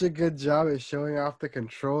such a good job at showing off the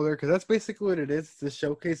controller because that's basically what it is. It's the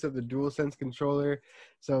showcase of the DualSense controller.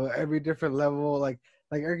 So every different level, like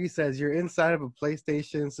Erky says, you're inside of a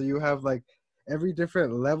PlayStation, so you have like every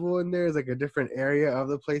different level in there is like a different area of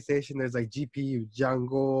the PlayStation. There's like GPU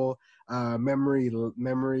jungle, memory,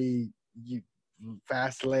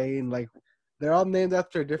 fast lane. Like they're all named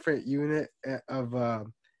after a different unit of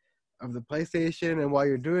the PlayStation, and while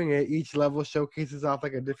you're doing it, each level showcases off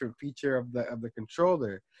like a different feature of the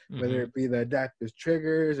controller, whether mhm, it be the adaptive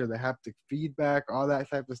triggers or the haptic feedback, all that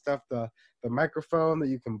type of stuff. The microphone that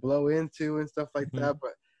you can blow into and stuff like mhm. that.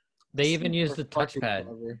 But They even use super the fucking touchpad.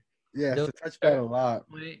 clever. Yes, There- the touchpad a lot.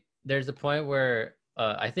 There's a point where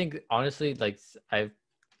I think honestly, like I've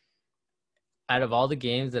out of all the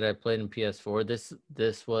games that I played in PS4,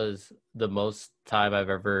 this was the most time I've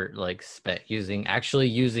ever like spent actually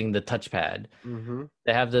using the touchpad. Mm-hmm.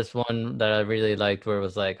 They have this one that I really liked where it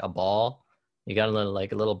was like a ball. You got a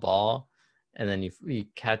little ball, and then you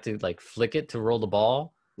had to like flick it to roll the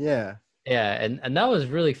ball. Yeah, Yeah, and that was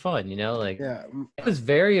really fun, you know, like yeah. it was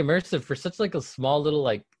very immersive for such like a small little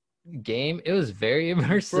like game. It was very Bro,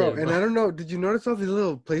 and immersive. I don't know, did you notice all these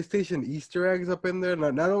little PlayStation Easter eggs up in there?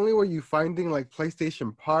 Not only were you finding like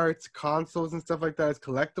PlayStation parts, consoles, and stuff like that as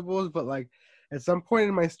collectibles, but like at some point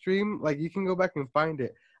in my stream, like you can go back and find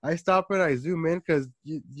it. I stop and I zoom in because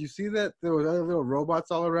you see that there was other little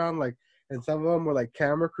robots all around, like, and some of them were like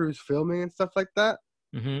camera crews filming and stuff like that.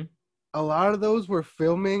 Mm-hmm. A lot of those were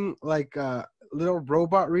filming like little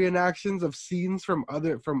robot reenactions of scenes from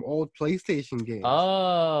old PlayStation games.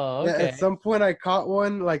 Oh, Yeah, at okay. some point I caught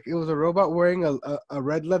one, like it was a robot wearing a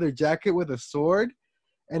red leather jacket with a sword,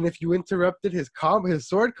 and if you interrupted his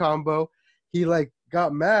sword combo, he like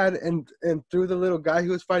got mad and threw the little guy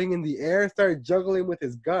who was fighting in the air and started juggling with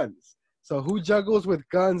his guns. So who juggles with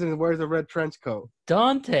guns and wears a red trench coat?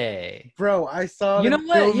 Dante. Bro, I saw You know them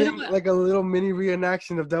what? You know filming what? like a little mini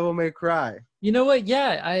reenaction of Devil May Cry. You know what?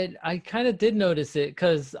 Yeah, I kind of did notice it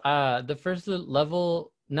because the first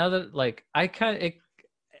level, now that like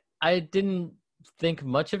I didn't think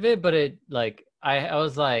much of it, but it like I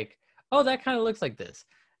was like, oh, that kind of looks like this.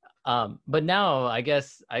 But now I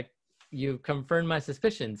guess you confirmed my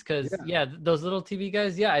suspicions because Yeah, yeah, those little TV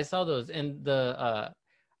guys, yeah, I saw those. And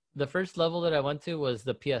the first level that I went to was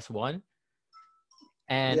the PS1,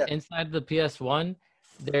 and yeah, inside the PS1,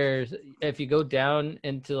 there's if you go down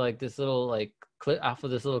into like this little like cliff off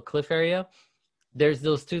of this little cliff area, there's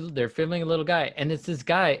those two. They're filming a little guy, and it's this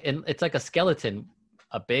guy, and it's like a skeleton,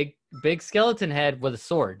 a big skeleton head with a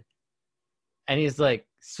sword, and he's like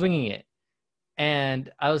swinging it.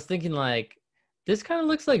 And I was thinking like, this kind of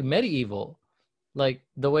looks like medieval, like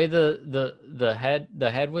the way the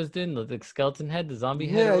head was doing, the skeleton head, the zombie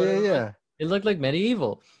head or yeah, yeah, whatever it was. yeah. It looked like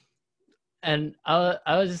medieval, and I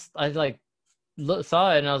like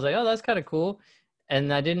saw it and I was like, oh, that's kind of cool,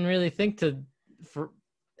 and I didn't really think to for.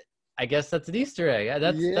 I guess that's an Easter egg.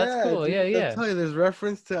 That's Yeah, cool. dude, Yeah, I yeah. tell you, there's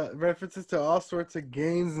references to all sorts of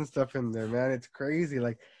games and stuff in there, man. It's crazy.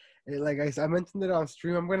 Like I mentioned it on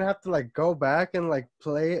stream. I'm gonna have to like go back and like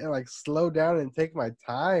play it and like slow down and take my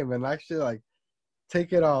time and actually like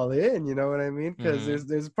take it all in. You know what I mean? Because Hmm.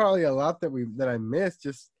 there's probably a lot that I missed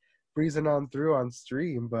just breezing on through on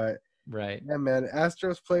stream. But Right. yeah, man,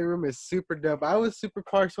 Astro's Playroom is super dope. I was super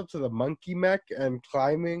partial to the monkey mech and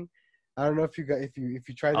climbing. I don't know if you got if you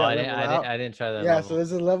tried Oh, that level out. I didn't try that Yeah, so level.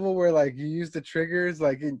 there's a level where like you use the triggers,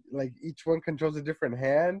 like each one controls a different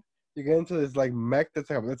hand. You get into this like mech that's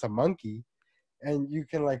a monkey, and you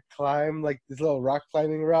can like climb like these little rock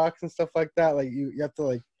climbing rocks and stuff like that. Like you have to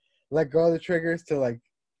like let go of the triggers to like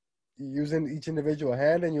using each individual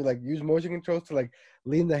hand, and you like use motion controls to like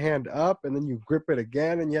lean the hand up, and then you grip it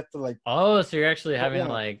again, and you have to like Oh, so you're actually having yeah,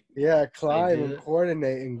 like yeah, like climb and do.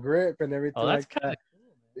 coordinate and grip and Oh, everything that's like kind that. of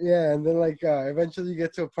cool, man. Yeah, and then like eventually you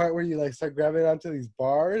get to a part where you like start grabbing onto these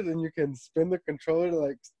bars, and you can spin the controller to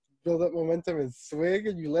like build up momentum and swing,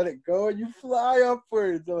 and you let it go and you fly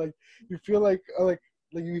upwards. And, like you feel like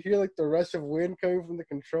you hear like the rush of wind coming from the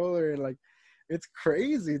controller, and like it's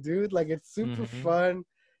crazy, dude. Like it's super Mm-hmm. fun,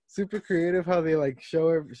 super creative how they like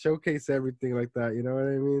showcase everything like that. You know what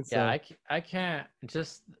I mean? Yeah, So I can't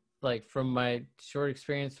just like from my short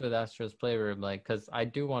experience with Astro's Playroom, like because I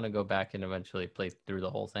do want to go back and eventually play through the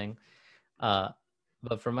whole thing. Uh,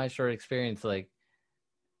 but from my short experience, like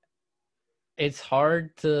it's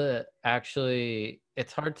hard to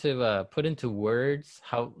put into words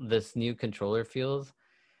how this new controller feels.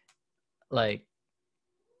 Like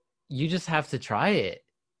you just have to try it.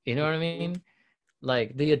 You know what I mhm. mean?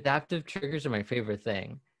 Like the adaptive triggers are my favorite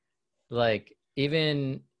thing. Like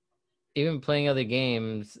even playing other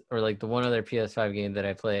games or like the one other PS5 game that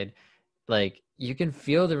I played, like you can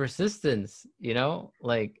feel the resistance,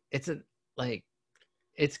 like like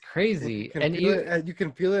it's And you crazy. can And feel it. You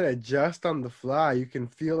can feel it adjust on the fly. You can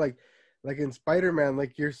feel like in Spider-Man,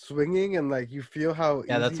 like you're swinging and like you feel how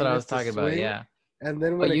yeah, that's easy what it I is was to talking about. swing. Yeah. And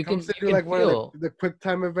then But when it comes to you do can like one of feel. the quick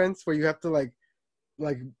time events where you have to like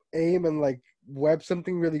aim and like web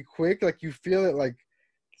something really quick, like you feel it like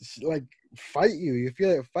fight you. You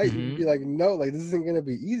feel it fight you. Be Mhm. like, no, like this isn't gonna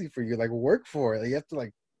be easy for you. Like work for it. Like, you have to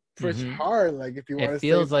like push Mhm. hard. Like if you want It to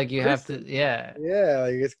save feels the like you have to, person. yeah. Yeah,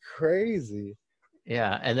 like it's crazy.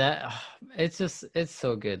 Yeah, and that it's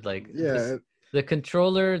so good. Like Yeah. just the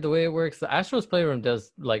controller, the way it works, the Astro's Playroom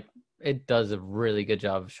does like it does a really good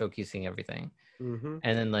job of showcasing everything. Mm-hmm.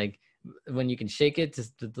 And then like when you can shake it,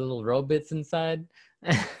 just the little robots inside.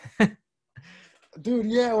 Dude,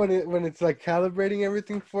 yeah, when it's like calibrating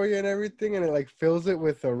everything for you and everything, and it like fills it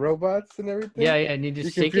with robots and everything, Yeah, yeah, and you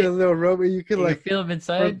you just can shake feel a it. little robot. You can You can like feel them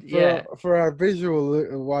inside. for Yeah. for our visual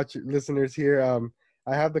watch listeners here.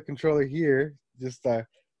 I have the controller here. Just let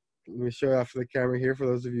me show it off the camera here for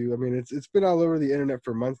those of you. I mean, it's been all over the internet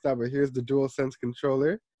for months now, but here's the DualSense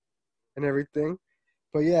controller and everything.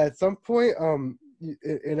 But yeah, at some point,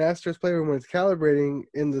 in Astro's Playroom when it's calibrating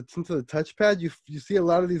into the touchpad, you see a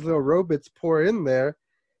lot of these little robots pour in there,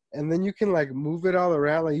 and then you can like move it all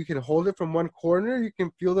around. Like you can hold it from one corner, you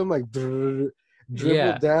can feel them like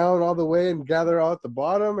dribble Yeah, down all the way and gather all at the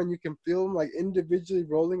bottom, and you can feel them like individually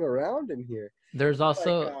rolling around in here. there's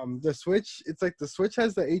Like also the Switch, it's like the Switch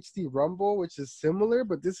has the HD Rumble, which is similar,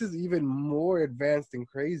 but this is even more advanced and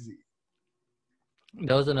crazy.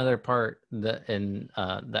 there was another part that in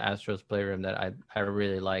the Astros Playroom that I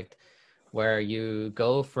really liked, where you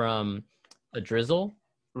go from a drizzle.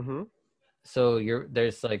 Hmm. So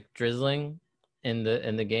there's like drizzling in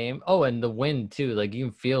the game. Oh, and the wind too. Like you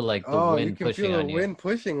can feel like the Oh, you wind can pushing feel the on you. wind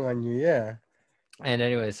pushing on you. Yeah. And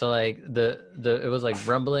anyway, so like the it was like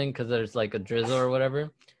rumbling because there's like a drizzle or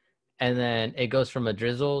whatever, and then it goes from a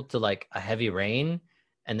drizzle to like a heavy rain,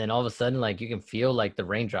 and then all of a sudden like you can feel like the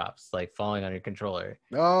raindrops like falling on your controller.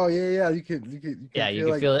 Oh yeah, yeah. You can Yeah, you feel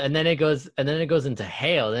can like feel it, and then it goes into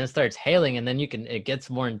hail. Then it starts hailing, and then it gets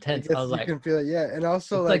more intense. I was you like, can feel it. Yeah, and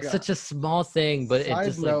also it's like like such a small thing, but it side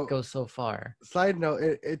just like note, goes so far.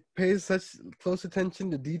 it pays such close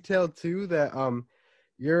attention to detail too that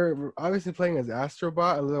you're obviously playing as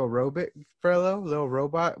Astrobot, a little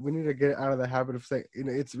robot. We need to get out of the habit of saying,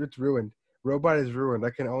 it's ruined. Robot is ruined. I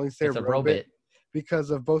can only say It's a Robot robot. because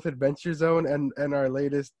of both Adventure Zone and our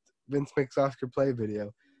latest Vince Makes Oscar Play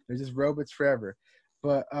video. They're just robots forever.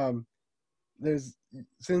 But there's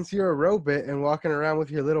since you're a robot and walking around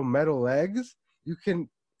with your little metal legs, you can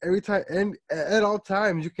every time and at all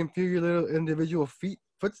times you can feel your little individual feet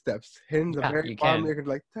footsteps hitting the Yeah, very you bottom. can. You can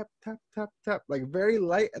like tap tap tap tap, like very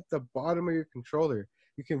light at the bottom of your controller.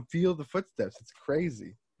 You can feel the footsteps. It's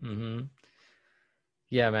crazy. Hmm.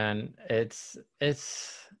 Yeah, man. It's.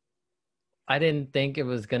 I didn't think it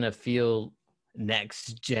was gonna feel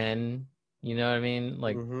next gen. You know what I mean?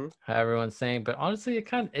 Like Hmm. how everyone's saying, but honestly,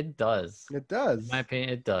 it does. It In my does. opinion,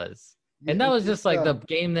 it does. Yeah, And that and was just just like the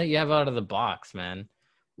game that you have out of the box, man.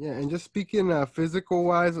 yeah, and just speaking physical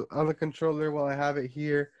wise on the controller while I have it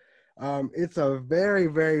here, it's a very,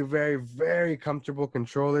 very, very, very comfortable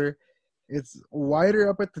controller. It's wider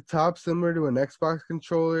up at the top, similar to an Xbox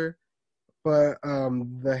controller, but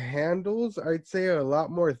the handles I'd say are a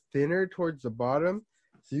lot more thinner towards the bottom,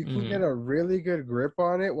 so you can get Hmm. a really good grip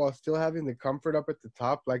on it while still having the comfort up at the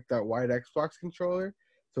top, like that white Xbox controller.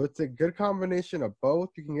 So it's a good combination of both.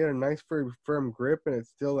 You can get a nice firm grip, and it's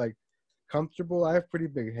still like comfortable. I have pretty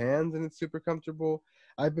big hands, and it's super comfortable.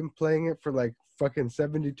 I've been playing it for like fucking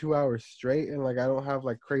 72 hours straight, and like I don't have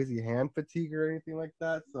like crazy hand fatigue or anything like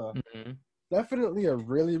that. So Hmm. definitely a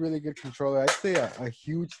really, really good controller. I'd say a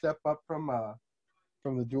huge step up from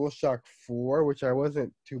the DualShock 4, which I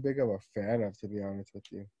wasn't too big of a fan of, to be honest with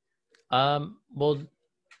you. Well,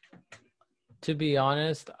 to be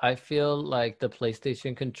honest, I feel like the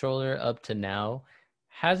PlayStation controller up to now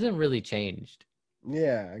hasn't really changed.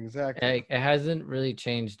 Yeah, exactly. It hasn't really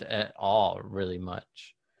changed at all, really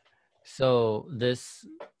much. So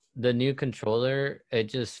the new controller, it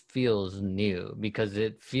just feels new because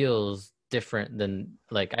it feels different than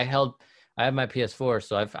like I have my PS4,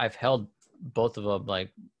 so I've held both of them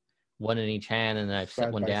like one in each hand, and then I've set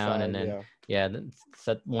Side one by down, and side, then yeah. yeah, then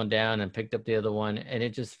set one down and picked up the other one, and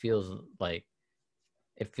it just feels like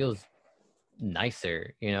it feels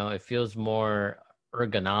nicer, you know, it feels more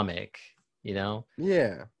ergonomic, you know,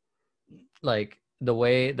 Yeah. like the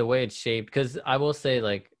way it's shaped. Because I will say,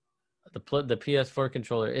 like the PS4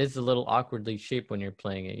 controller is a little awkwardly shaped when you're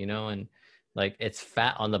playing it, you know, and like it's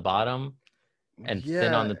fat on the bottom and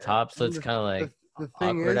thin on Yeah. the top, so And it's kind of the, like the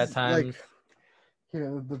thing awkward at is, like, times.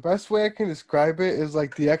 the best way I can describe it is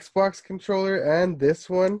like the Xbox controller and this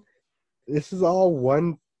one. This is all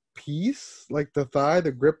one piece, like the thigh,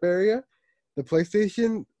 the grip area. The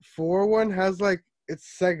PlayStation 4 one has like it's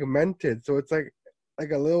segmented, so it's like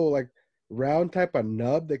a little like round type of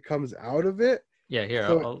nub that comes out of it. Yeah, here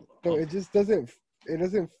So it just doesn't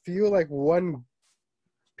feel like one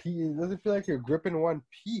piece. It doesn't feel like you're gripping one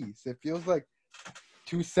piece. It feels like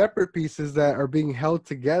two separate pieces that are being held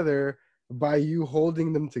together by you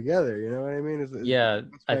holding them together. You know what I mean? Is the yeah,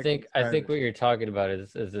 best way I can I describe think it. what you're talking about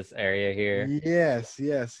is this area here. Yes,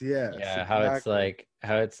 yes, yes, Yeah, exactly.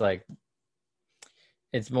 how it's like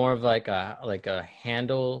it's more of like a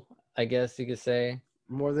handle, I guess you could say.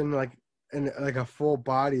 More than like a full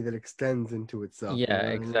body that extends into itself. You Yeah, know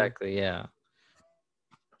what I mean? exactly. Yeah.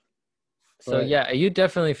 So But yeah, you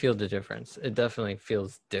definitely feel the difference. It definitely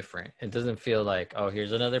feels different. It doesn't feel like, oh,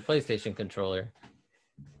 here's another PlayStation controller.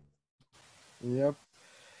 yep.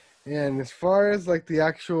 And as far as like the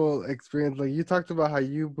actual experience, like you talked about how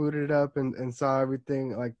you booted up and saw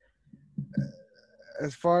everything. Like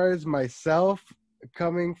as far as myself,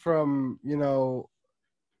 coming from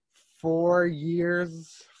 4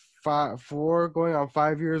 years, four going on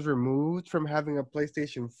 5 years removed from having a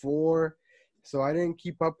PlayStation 4 so I didn't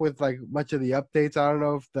keep up with like much of the updates. I don't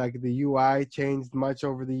know if like the UI changed much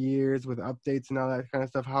over the years with updates and all that kind of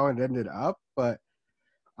stuff, how it ended up, but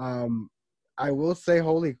um I will say,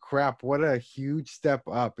 holy crap, what a huge step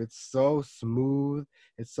up. It's so smooth,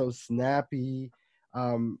 it's so snappy.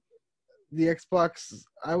 Um the Xbox,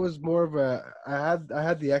 I was more of a I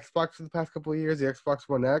had the Xbox for the past couple of years, the Xbox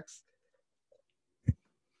One X.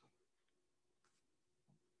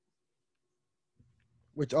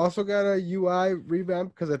 Which also got a UI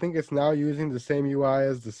revamp because I think it's now using the same UI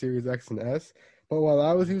as the Series X and S. But while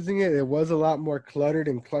I was using it, it was a lot more cluttered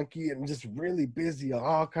and clunky and just really busy.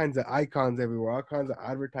 All kinds of icons everywhere, all kinds of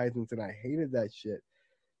advertisements, and I hated that shit.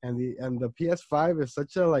 And the PS5 is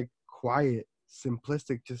such a like quiet,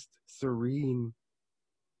 simplistic, just serene,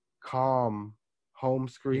 calm home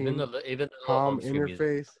screen, Even the little calm home screen music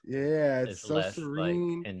interface. Yeah, it's is so less like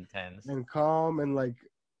serene intense. and calm, and like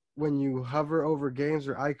when you hover over games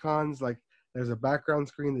or icons, like there's a background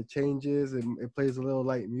screen that changes and it plays a little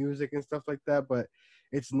light music and stuff like that, but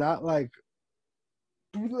it's not like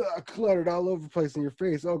cluttered all over the place in your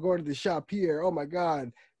face. Oh, go to the shop here, oh my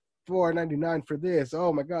god, $4.99 for this,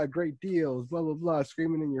 oh my god, great deals, blah blah blah,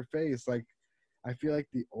 screaming in your face. Like I feel like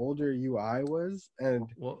the older UI was, and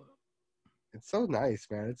Well, it's so nice,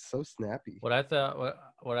 man. It's so snappy. what I thought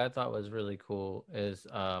was really cool is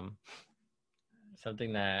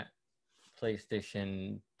something that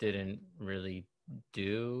PlayStation didn't really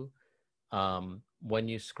do. When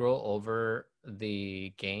you scroll over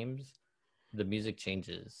the games, the music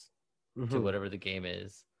changes to Hmm. whatever the game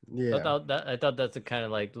is. So Yeah. I thought that's a kind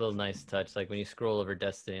of like little nice touch. Like when you scroll over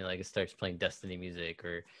Destiny, like it starts playing Destiny music,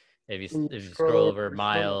 or When you if you scroll scroll over over Persona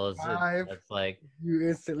Miles, 5, that's like you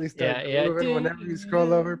instantly start yeah, yeah, grooving whenever you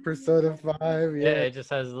scroll over Persona 5. yeah. Yeah. It just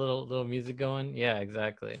has a little music going. Yeah,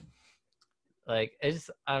 exactly. Like it's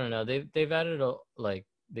I don't know. They've added a like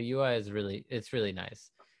the UI is really it's really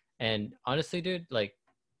nice. And honestly, dude, like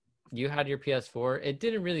you had your PS4, it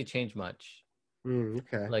didn't really change much.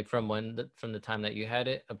 Okay. Like from the time that you had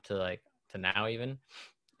it up to like to now even,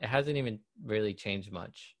 it hasn't even really changed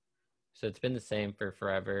much. So it's been the same for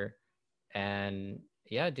forever. And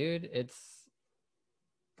yeah, dude, it's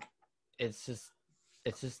just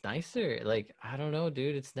it's just nicer. Like I don't know,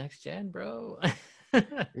 dude, it's next gen, bro.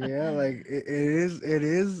 Yeah, like it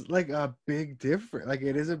is like a big difference. Like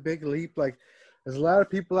it is a big leap. Like there's a lot of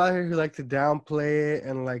people out here who like to downplay it,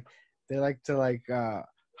 and like they like to like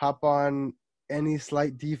hop on any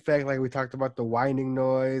slight defect, like we talked about the whining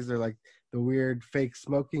noise or like the weird fake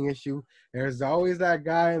smoking issue. There's always that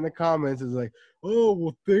guy in the comments is like, oh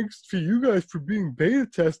well, thanks to you guys for being beta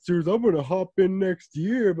testers, I'm gonna hop in next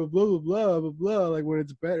year, but blah blah blah blah blah. Like when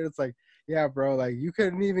it's better, it's like, yeah, bro, like you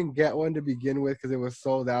couldn't even get one to begin with because it was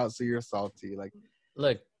sold out, so you're salty.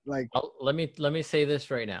 Look, Like let me say this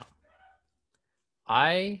right now.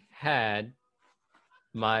 I had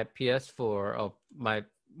my PS4. Oh,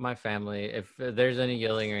 my family. If there's any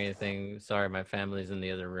yelling or anything, sorry, my family's in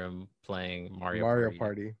the other room playing Mario Mario Party.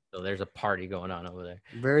 Party. So there's a party going on over there.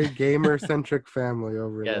 Very gamer centric family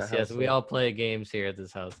over in that Yes, we household. all play games here at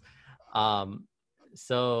this house. Um,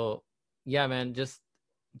 so yeah, man, just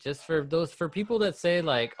for people that say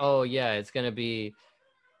like, oh yeah, it's gonna be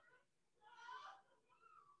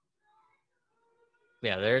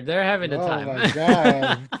yeah, they're having a Oh time. my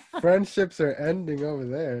god. Friendships are ending over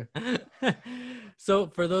there. So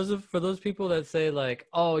for those people that say like,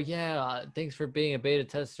 oh yeah, thanks for being a beta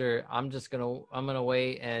tester, I'm gonna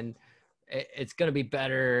wait and it's gonna be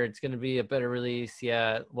better. It's gonna be a better release.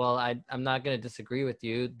 Yeah, well, I'm not gonna disagree with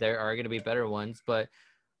you. There are gonna be better ones, but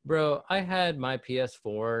bro, I had my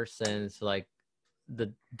PS4 since like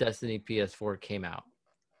the Destiny PS4 came out,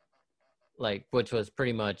 like which was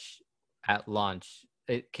pretty much at launch.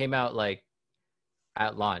 It came out like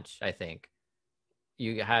at launch, I think.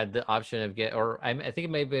 You had the option of get, or I think it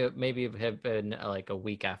maybe have been like a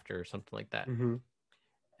week after or something like that. Hmm.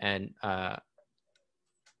 And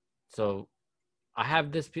so I've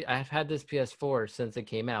had this PS4 since it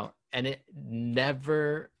came out, and it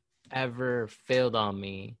never ever failed on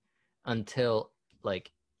me until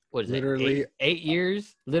like what is it Literally. 8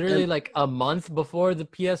 years, literally And like a month before the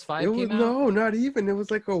it PS5 was, came out. no, not even. It was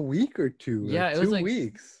like a week or two, Yeah, like it was two like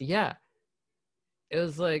weeks. yeah, it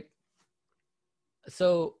was like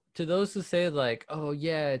so to those who say like, oh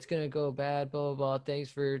yeah, it's gonna go bad, blah blah blah. Thanks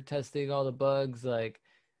for testing all the bugs. Like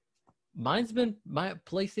my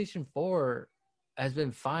PlayStation 4 has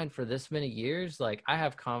been fine for this many years. Like I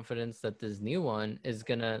have confidence that this new one is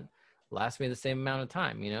gonna last me the same amount of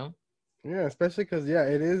time, you know? Yeah, especially because yeah,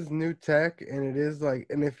 it is new tech, and it is like,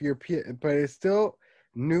 and if your but it's still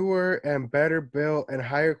newer and better built and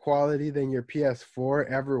higher quality than your PS4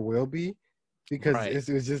 ever will be. because Right. it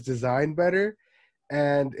was just designed better.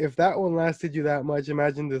 And if that one lasted you that much,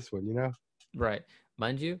 imagine this one, you know? Right.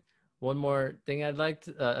 Mind you, one more thing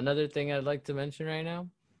another thing I'd like to mention right now.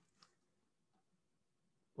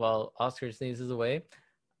 While Oscar sneezes away.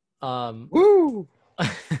 Woo!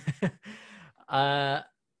 uh,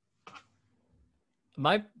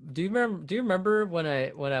 my do you remember when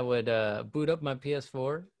I would boot up my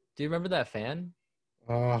PS4? Do you remember that fan?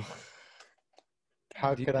 Oh,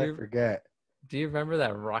 how Do could I you forget? do you remember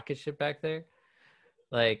that rocket ship back there?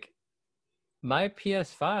 Like my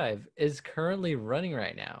PS5 is currently running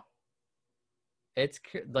right now. It's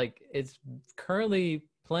currently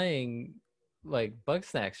playing like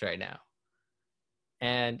Bugsnax right now.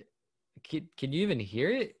 And can you even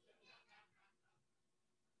hear it?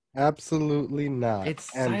 Absolutely not.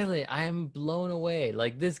 It's And silent. I am blown away.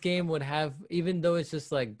 Like this game would have, even though it's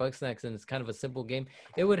just like Bugsnax and it's kind of a simple game,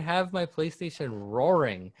 it would have my PlayStation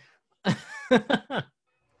roaring.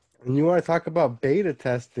 and you want to talk about beta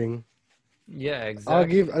testing? Yeah,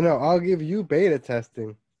 exactly. I'll give you beta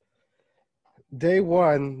testing. Day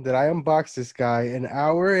one that I unboxed this guy, an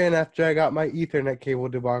hour in after I got my Ethernet cable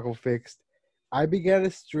debacle fixed, I began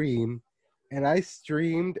to stream, and I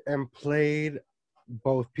streamed and played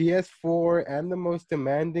both PS4 and the most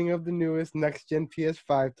demanding of the newest next gen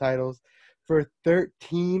PS5 titles for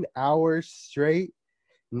 13 hours straight.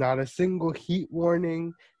 Not a single heat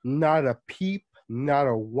warning, not a peep, not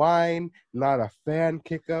a whine, not a fan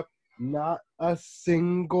kick up, not a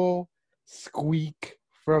single squeak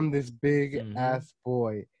from this big Mm-hmm. ass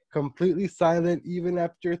boy. Completely silent even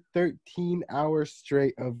after 13 hours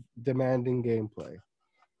straight of demanding gameplay.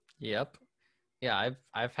 Yep. Yeah,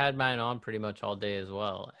 I've had mine on pretty much all day as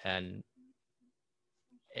well, and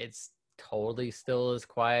it's totally still as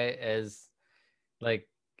quiet as like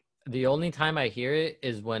the only time I hear it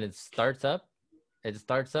is when it starts up. It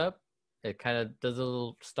starts up, it kind of does a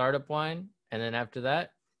little startup whine, and then after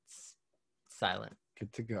that, it's silent.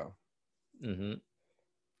 Good to go. Mm-hmm.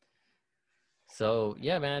 So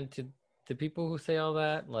yeah, man, to people who say all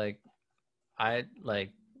that, I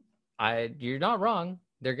like you're not wrong.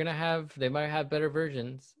 They might have better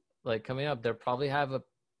versions like coming up. They'll probably have a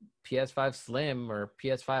PS5 Slim or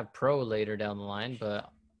PS5 Pro later down the line, but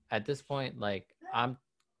at this point, like I'm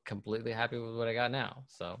completely happy with what I got now.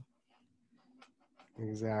 So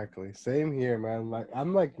Exactly. Same here, man. Like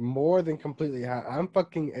I'm like more than completely I'm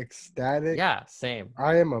fucking ecstatic. yeah, same.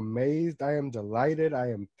 I am amazed. I am delighted. I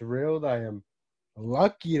am thrilled. I am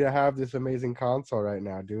lucky to have this amazing console right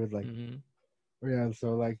now, dude. Like, Mm-hmm. yeah,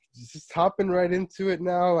 so like just hopping right into it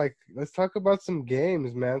now. Like, let's talk about some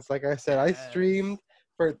games, man. It's like I said, I Yes. streamed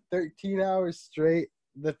for 13 hours straight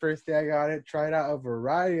the first day I got it, tried out a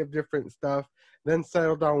variety of different stuff, then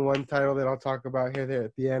settled on one title that I'll talk about here there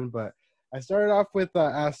at the end. But I started off with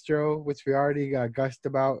Astro, which we already gushed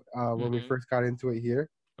about when we Mm-hmm. first got into it here.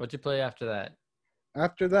 What'd you play after that?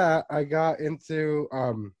 After that, I got into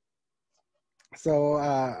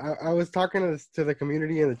I was talking to the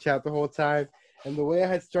community in the chat the whole time, and the way I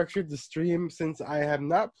had structured the stream, since I have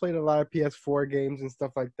not played a lot of PS4 games and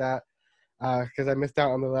stuff like that, because I missed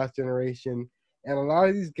out on the last generation, and a lot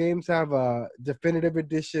of these games have definitive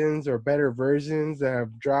editions or better versions that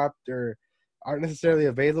have dropped or aren't necessarily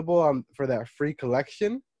available for that free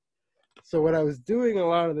collection. So what I was doing a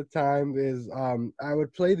lot of the time is I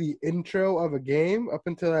would play the intro of a game up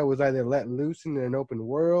until I was either let loose in an open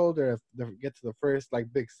world or get to the first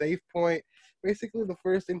like big save point. Basically, the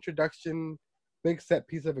first introduction, big set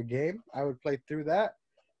piece of a game. I would play through that,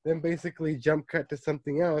 then basically jump cut to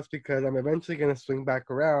something else because I'm eventually going to swing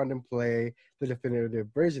back around and play the definitive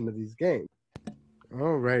version of these games.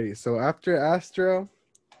 Alrighty, so after Astro,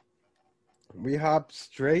 we hop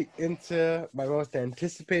straight into my most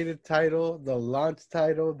anticipated title, the launch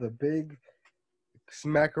title, the big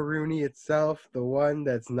smackaroonie itself, the one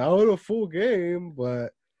that's not a full game,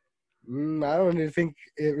 but I don't even think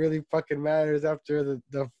it really fucking matters after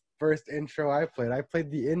the first intro I played. I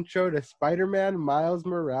played the intro to Spider-Man Miles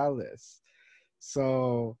Morales.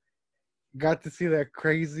 So got to see that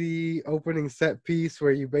crazy opening set piece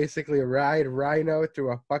where you basically ride Rhino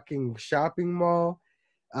through a fucking shopping mall.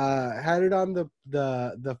 Had it on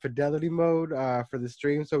the fidelity mode for the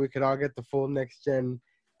stream so we could all get the full next gen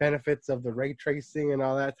benefits of the ray tracing and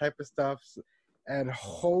all that type of stuff. And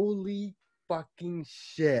holy fucking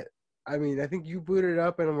shit. I mean, I think you booted it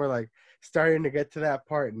up and we're like starting to get to that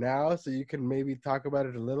part now, so you can maybe talk about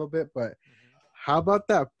it a little bit, but how about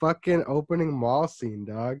that fucking opening mall scene,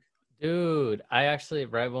 dog? Dude, I actually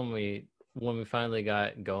when we finally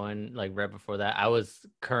got going, like right before that, I was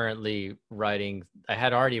currently writing. I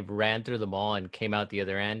had already ran through the mall and came out the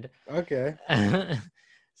other end. Okay.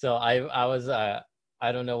 So I was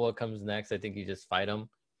I don't know what comes next. I think you just fight him,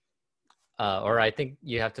 or I think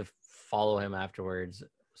you have to follow him afterwards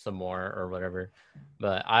some more or whatever.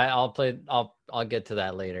 But I'll get to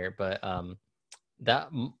that later. But that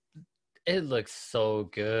it looks so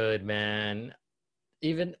good, man.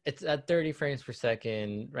 Even it's at 30 frames per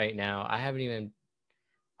second right now. I haven't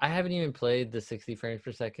even played the 60 frames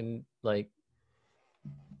per second like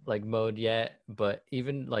mode yet, but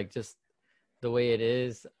even like just the way it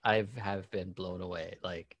is, have been blown away.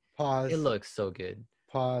 Like it Pause. looks so good.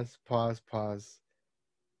 Pause. Pause. Pause.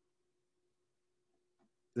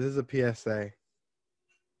 This is a PSA.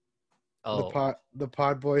 Oh, The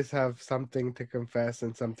pod boys have something to confess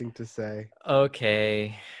and something to say.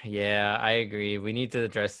 okay. Yeah, I agree. We need to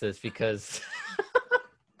address this because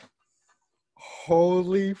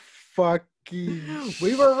Holy fucking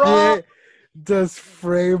we were wrong. shit. Does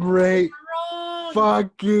frame rate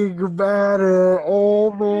fucking matter?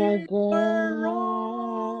 Oh my god.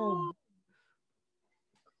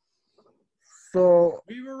 So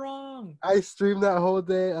We were wrong. I streamed that whole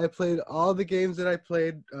day. I played all the games that I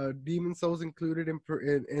played, Demon Souls included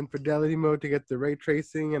in fidelity mode to get the ray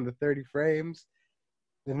tracing and the 30 frames.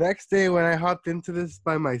 The next day when I hopped into this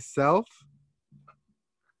by myself,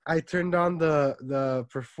 I turned on the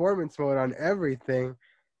performance mode on everything,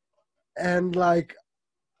 and like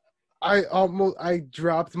I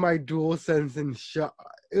dropped my DualSense and shot.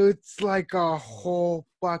 It's like a whole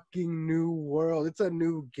fucking new world. It's a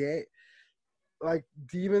new game. Like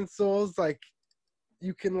Demon Souls, like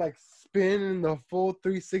you can like spin in the full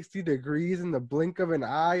 360 degrees in the blink of an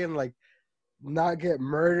eye and like not get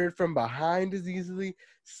murdered from behind as easily.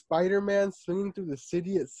 Spider-Man swinging through the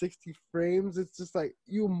city at 60 frames. It's just like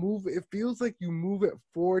you move. It feels like you move at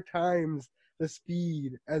 4 times the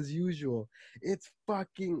speed as usual. It's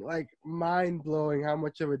fucking like mind blowing how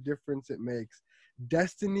much of a difference it makes.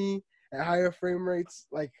 Destiny at higher frame rates,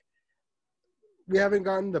 like we haven't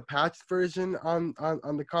gotten the patched version on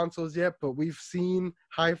the consoles yet, but we've seen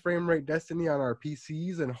high frame rate Destiny on our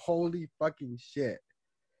PCs, and holy fucking shit.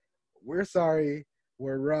 We're sorry,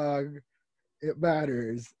 we're wrong. It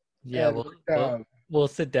matters. Yeah, we'll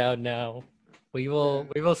sit down now. We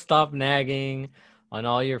will stop nagging on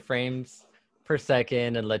all your frames per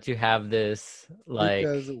second and let you have this. Like,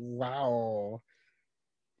 because wow.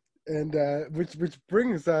 And which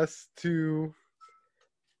brings us to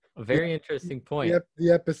a very interesting point.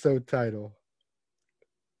 the episode title.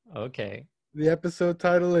 Okay. The episode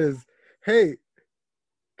title is, "Hey,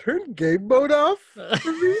 turn game mode off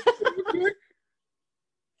for me."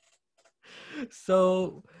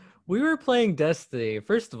 So we were playing Destiny.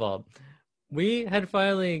 First of all, we had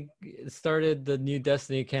finally started the new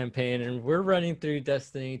Destiny campaign, and we're running through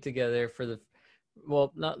Destiny together for the,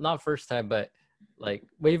 well, not first time, but like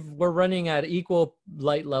we're running at equal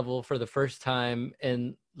light level for the first time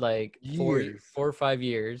in like 4 or 5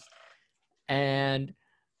 years, and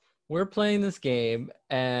we're playing this game,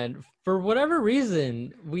 and for whatever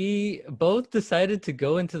reason, we both decided to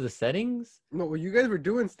go into the settings. No, well, you guys were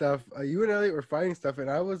doing stuff. You and Elliot were fighting stuff, and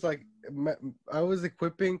I was like, I was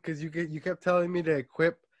equipping because you kept telling me to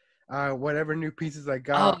equip whatever new pieces I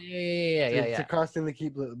got. Oh yeah. To constantly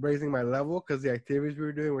keep raising my level because the activities we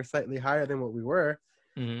were doing were slightly higher than what we were.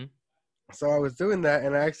 Mm-hmm. So I was doing that,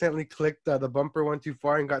 and I accidentally clicked the bumper one too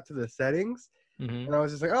far and got to the settings. Mm-hmm. And I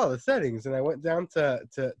was just like, oh, the settings. And I went down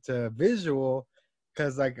to visual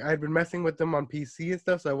because like I'd been messing with them on PC and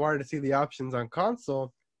stuff, so I wanted to see the options on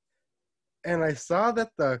console. And I saw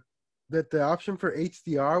that the option for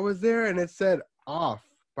HDR was there, and it said off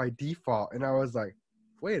by default. And I was like,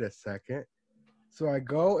 wait a second. So I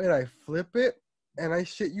go and I flip it, and I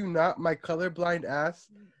shit you not, my colorblind ass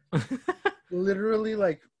literally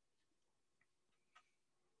like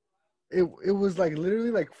it was like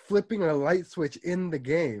literally like flipping a light switch in the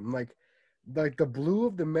game. Like the blue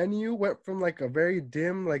of the menu went from like a very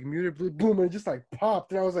dim, like muted blue, boom, and it just like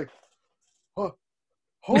popped. And I was like, oh,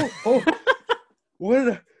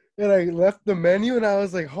 what? And I left the menu, and I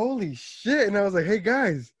was like, holy shit. And I was like, hey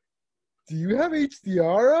guys, do you have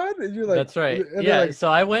HDR on? And you're like, that's right. And yeah. Like, so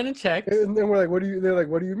I went and checked. And then we're like, they're like,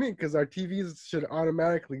 what do you mean? Because our TVs should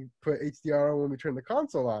automatically put HDR on when we turn the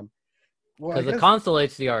console on. Because the console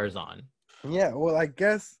HDR is on. Yeah, well, I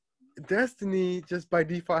guess Destiny just by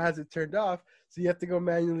default has it turned off, so you have to go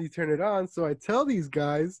manually turn it on. So I tell these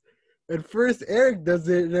guys, and first Eric does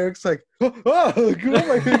it, and Eric's like, oh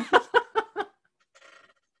my.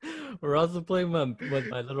 We're also playing with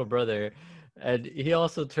my little brother, and he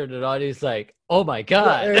also turned it on. He's like, oh my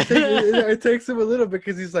god. It takes him a little bit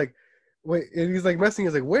because he's like, wait, and he's like messing.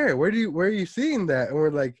 He's like, where are you seeing that? And we're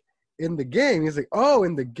like, in the game. He's like, oh,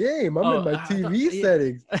 in the game, I'm in my TV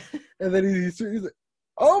settings. And then he's like,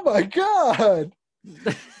 oh my God.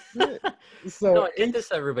 So no, get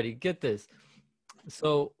this, everybody, get this.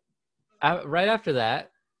 So right after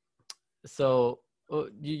that, so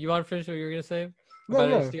you want to finish what you were gonna say about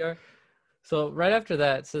HDR? So right after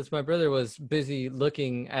that, since my brother was busy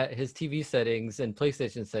looking at his TV settings and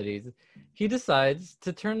PlayStation settings, he decides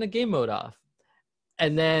to turn the game mode off,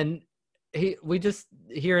 and then we just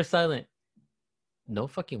hear a silent, no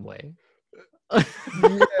fucking way.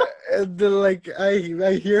 Yeah, and then like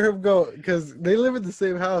I hear him go, because they live in the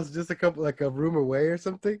same house, just a room away or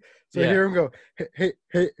something. So I hear him go, hey,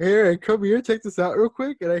 Aaron, come here, check this out real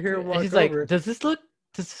quick. And I hear him walk He's over. Like, does this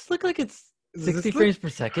look like it's 60 frames per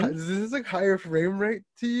second? Does this look higher frame rate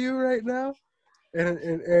to you right now? And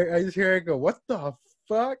I just hear it go, what the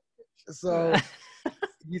fuck? So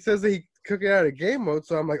he says that he took it out of game mode.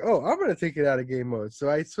 So I'm like, oh, I'm gonna take it out of game mode. So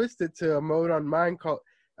I switched it to a mode on mine called.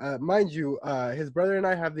 Mind you, his brother and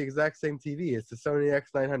I have the exact same TV. It's the Sony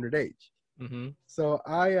X900H. Mm-hmm. So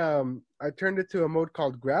I turned it to a mode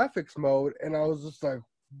called graphics mode, and I was just like,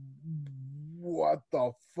 what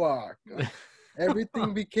the fuck?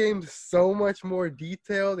 Everything became so much more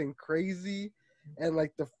detailed and crazy, and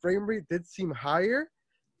like the frame rate did seem higher,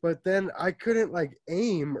 but then I couldn't like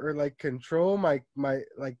aim or like control my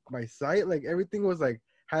sight. Like everything was like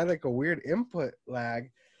had like a weird input lag.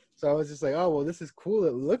 So I was just like, oh, well, this is cool.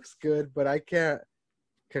 It looks good, but I can't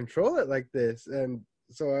control it like this. And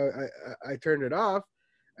so I turned it off,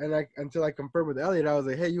 and until I confirmed with Elliot, I was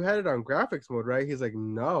like, hey, you had it on graphics mode, right? He's like,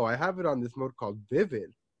 no, I have it on this mode called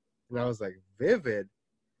Vivid. And I was like, Vivid?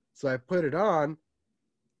 So I put it on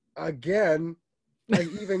again, like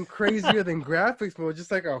even crazier than graphics mode,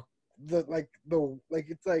 just like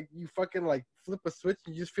it's like you fucking like flip a switch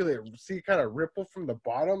and you just feel it, see it kind of ripple from the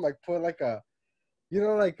bottom, like put like a, you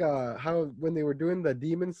know, like how when they were doing the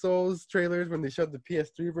Demon Souls trailers, when they showed the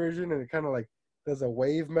PS3 version and it kind of like there's a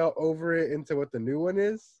wave melt over it into what the new one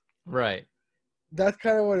is. Right. That's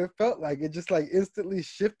kind of what it felt like. It just like instantly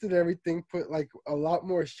shifted everything, put like a lot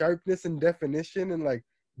more sharpness and definition and like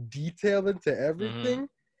detail into everything.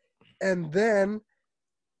 Mm-hmm. And then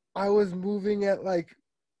I was moving at like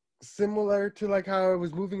similar to like how I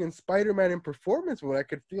was moving in Spider-Man in performance mode. I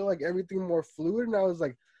could feel like everything more fluid, and I was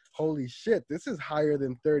like, holy shit, this is higher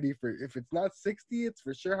than 30. For if it's not 60, it's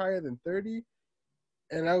for sure higher than 30.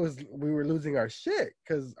 And we were losing our shit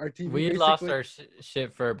because our TV. We lost our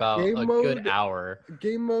shit for about a good hour.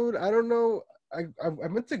 Game mode, I don't know. I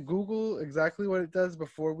meant to Google exactly what it does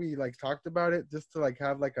before we like talked about it, just to like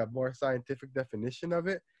have like a more scientific definition of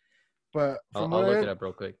it. But I'll look it up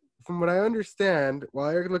real quick. From what I understand, while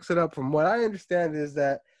Eric looks it up, from what I understand is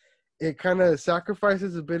that it kind of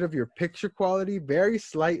sacrifices a bit of your picture quality very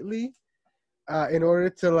slightly in order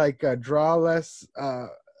to like draw less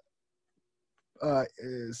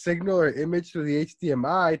signal or image through the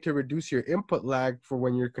HDMI to reduce your input lag for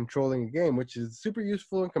when you're controlling a game, which is super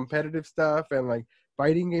useful in competitive stuff and like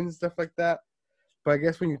fighting games and stuff like that. But I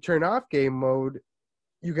guess when you turn off game mode,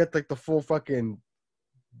 you get like the full fucking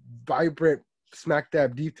vibrant smack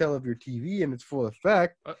dab detail of your TV in its full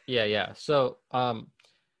effect. Yeah. So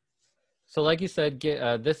like you said,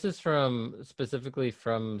 this is specifically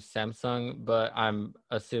from Samsung, but I'm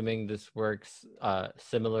assuming this works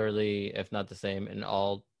similarly, if not the same, in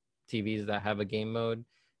all TVs that have a game mode.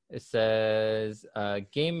 It says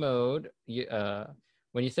game mode.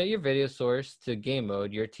 When you set your video source to game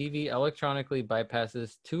mode, your TV electronically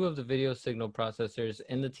bypasses 2 of the video signal processors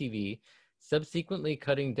in the TV, subsequently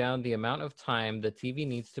cutting down the amount of time the TV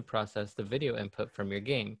needs to process the video input from your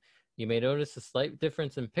game. You may notice a slight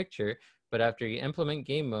difference in picture, but after you implement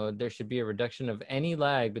game mode, there should be a reduction of any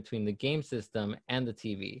lag between the game system and the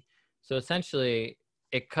TV. So essentially,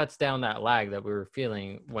 it cuts down that lag that we were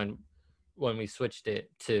feeling when we switched it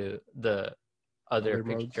to the other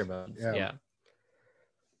picture modes.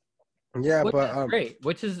 Yeah, which but is great.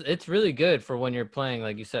 It's really good for when you're playing,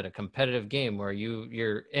 like you said, a competitive game where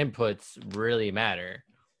your inputs really matter.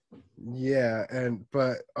 Yeah,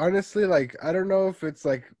 but honestly, like I don't know if it's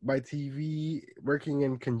like my TV working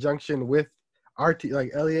in conjunction with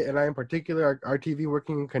like Elliot and I in particular, our TV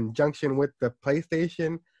working in conjunction with the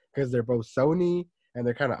PlayStation, because they're both Sony and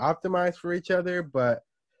they're kind of optimized for each other. But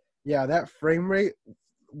yeah, that frame rate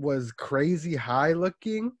was crazy high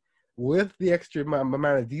looking with the extra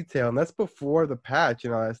amount of detail, and that's before the patch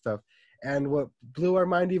and all that stuff. And what blew our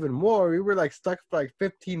mind even more, we were like stuck for like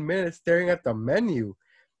 15 minutes staring at the menu,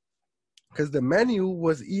 because the menu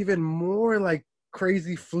was even more like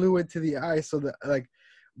crazy fluid to the eye. So that like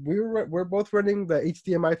we're both running the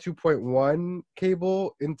HDMI 2.1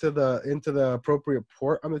 cable into the appropriate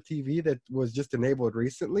port on the TV that was just enabled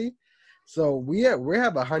recently. So we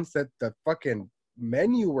have a hunch that the fucking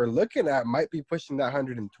menu we're looking at might be pushing that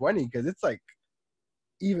 120 because it's like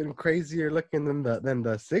even crazier looking than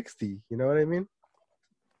the 60. You know what I mean?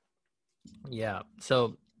 Yeah.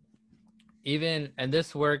 So and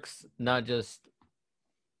this works not just.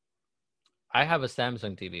 I have a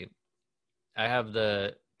Samsung TV. I have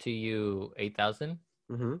the TU 8000.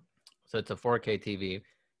 Mm-hmm. So it's a 4K TV,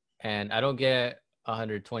 and I don't get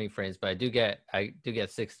 120 frames, but I do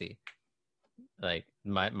get 60. Like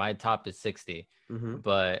my top is 60. Mm-hmm.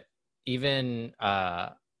 But even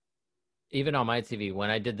even on my TV, when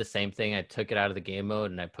I did the same thing, I took it out of the game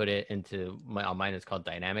mode and I put it into on mine. It's called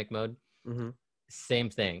dynamic mode. Mm-hmm. Same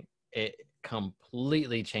thing. It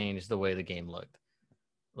completely changed the way the game looked,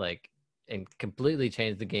 like, and completely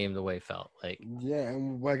changed the game the way it felt. Like, yeah,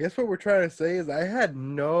 and I guess what we're trying to say is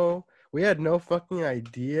we had no fucking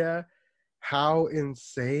idea how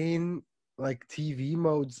insane like TV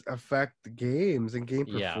modes affect games and game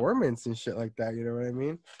performance and shit like that. You know what I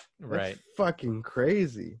mean? Right. That's fucking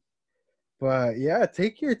crazy. But yeah,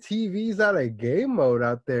 take your TVs out of game mode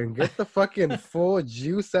out there and get the fucking full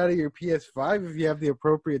juice out of your PS5 if you have the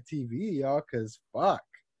appropriate TV, y'all. Cause fuck.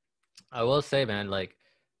 I will say, man, like,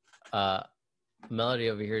 Melody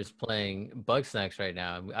over here is playing Bugsnax right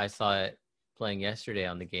now. I saw it playing yesterday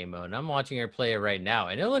on the game mode, and I'm watching her play it right now,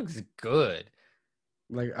 and it looks good.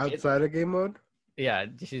 Like outside of game mode? Yeah,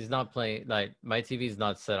 she's not playing. Like, my TV's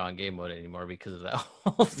not set on game mode anymore because of that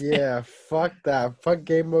whole thing. Yeah, fuck that. Fuck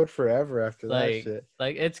game mode forever after that shit.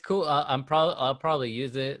 Like, it's cool. I'll probably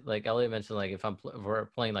use it. Like Elliot mentioned, like if we're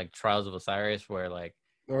playing like Trials of Osiris, where like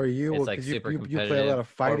or you it's will, like super you competitive. play a lot of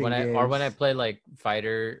fighting games. Or when I play like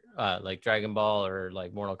fighter, like Dragon Ball or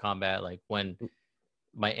like Mortal Kombat, like when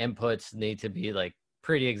my inputs need to be like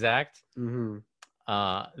pretty exact. Mm-hmm.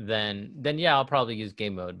 Then yeah, I'll probably use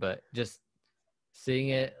game mode. But just seeing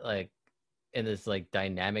it like in this like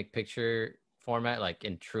dynamic picture format, like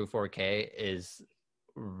in true 4K, is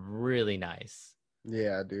really nice.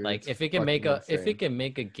 Yeah, dude. Like if it can make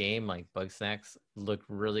a game like Bugsnax look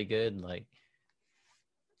really good, like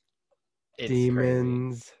it's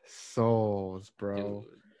Demon's crazy. Souls, bro. Dude.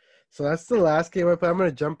 So that's the last game I played. I'm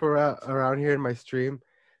gonna jump around here in my stream.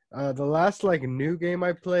 The last like new game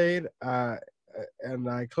I played, and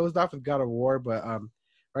I closed off with God of War, but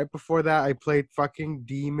right before that I played fucking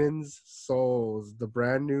Demon's Souls, the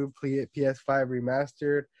brand new PS5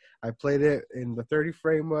 remastered. I played it in the 30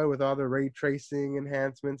 frame mode with all the ray tracing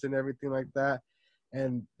enhancements and everything like that.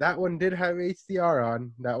 And that one did have HDR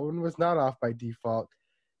on. That one was not off by default.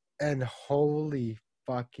 And holy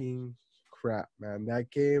fucking crap, man. That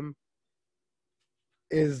game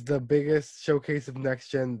is the biggest showcase of next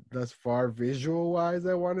gen thus far, visual wise,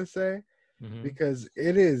 I want to say, because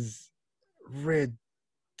it is ridiculous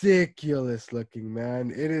looking,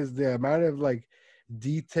 man. It is the amount of like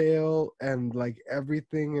detail and like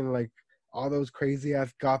everything and like all those crazy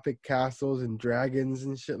ass gothic castles and dragons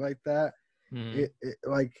and shit like that. It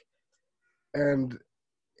like, and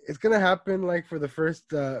it's gonna happen like for the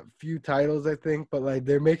first few titles, I think, but like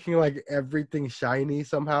they're making like everything shiny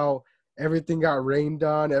somehow. Everything got rained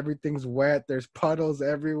on, everything's wet, there's puddles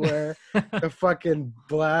everywhere. The fucking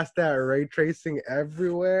blast that ray tracing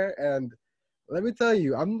everywhere. And let me tell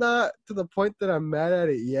you, I'm not to the point that I'm mad at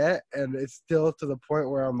it yet, and it's still to the point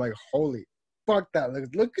where I'm like, holy fuck that.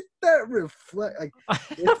 Look at that reflect. Like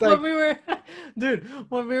it's like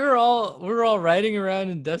when we were all riding around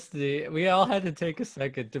in Destiny, we all had to take a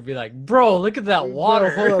second to be like, bro, look at that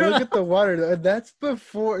water. Hold on, look at the water. That's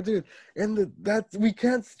before, dude. And that's, we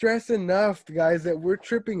can't stress enough, guys, that we're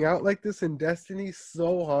tripping out like this in Destiny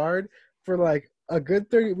so hard for like a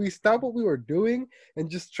good 30. We stopped what we were doing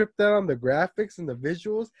and just tripped out on the graphics and the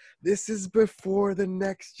visuals. This is before the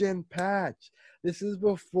next gen patch. This is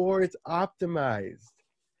before it's optimized.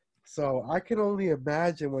 So I can only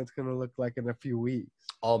imagine what it's going to look like in a few weeks.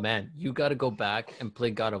 Oh, man. You got to go back and play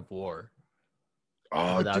God of War.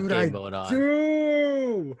 Oh, dude, I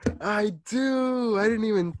do. I didn't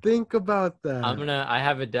even think about that. I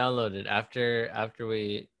have it downloaded after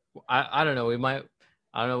we, I don't know.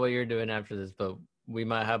 I don't know what you're doing after this, but we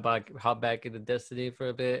might hop back into Destiny for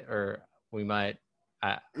a bit, or we might,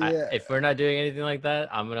 if we're not doing anything like that,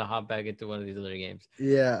 I'm gonna hop back into one of these other games.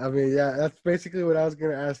 Yeah, I mean, yeah, that's basically what I was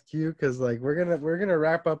gonna ask you, because like we're gonna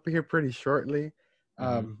wrap up here pretty shortly.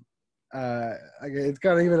 It's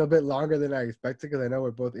gone even a bit longer than I expected because I know we're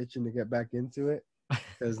both itching to get back into it.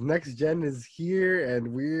 because next gen is here and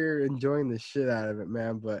we're enjoying the shit out of it,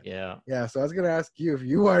 man. But Yeah. yeah, so I was gonna ask you if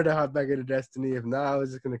you wanted to hop back into Destiny. If not, I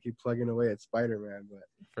was just gonna keep plugging away at Spider-Man. But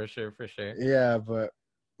For sure, for sure. yeah, but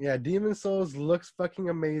yeah, Demon Souls looks fucking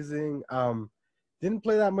amazing. Didn't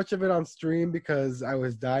play that much of it on stream because I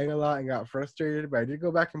was dying a lot and got frustrated, but I did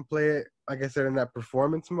go back and play it, like I said, in that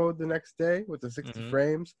performance mode the next day with the 60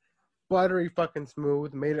 frames. Buttery fucking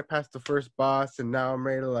smooth, made it past the first boss, and now I'm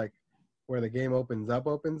ready to like where the game opens up,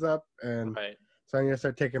 and Right. so I'm gonna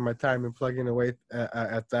start taking my time and plugging away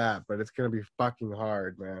at that, but it's gonna be fucking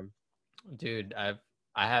hard, man. Dude,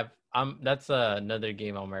 that's another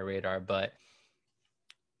game on my radar, but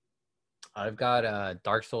I've got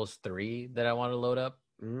Dark Souls 3 that I want to load up.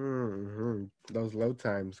 Those load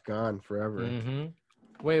times gone forever.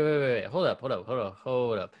 Wait. Hold up.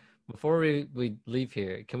 Before we leave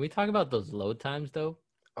here, can we talk about those load times though?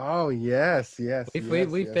 Oh yes.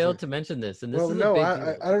 We failed to mention this, and this is no, a big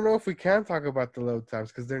deal. I don't know if we can talk about the load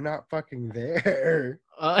times because they're not fucking there.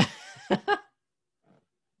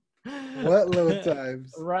 What load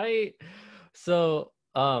times? Right. So,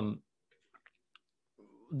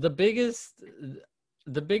 the biggest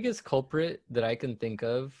culprit that I can think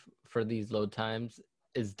of for these load times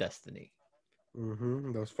is Destiny.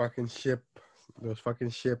 Those fucking ship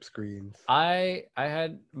screens. I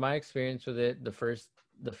had my experience with it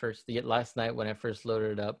last night when I first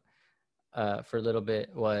loaded it up for a little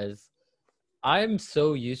bit was I was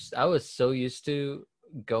so used to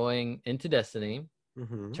going into Destiny,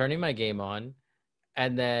 turning my game on,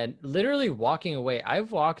 and then literally walking away.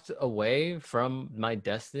 I've walked away from my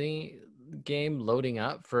Destiny game loading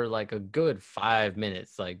up for like a good 5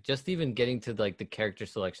 minutes, like just even getting to like the character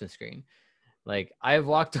selection screen. Like I've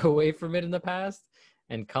walked away from it in the past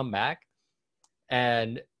and come back,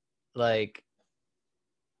 and like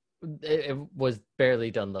it was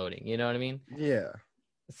barely done loading. You know what I mean? Yeah.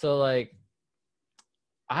 So like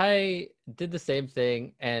I did the same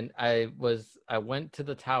thing, and I went to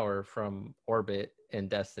the tower from Orbit in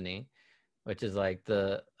Destiny, which is like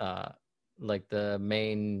the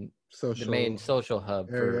main social hub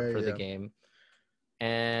for the game.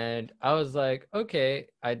 And I was like, okay,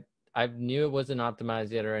 I knew it wasn't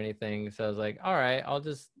optimized yet or anything, so I was like, all right, I'll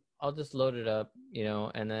just load it up,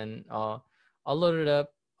 and then I'll load it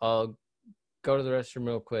up. I'll go to the restroom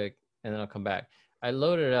real quick, and then I'll come back. I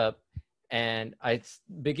load it up, and I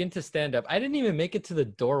begin to stand up. I didn't even make it to the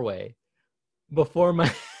doorway before my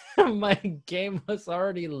my game was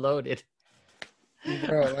already loaded.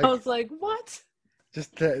 Bro, I was like, what?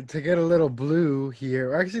 Just to get a little blue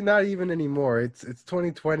here. Actually, not even anymore. It's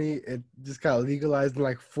 2020. It just got legalized in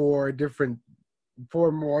like four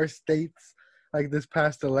more states, like this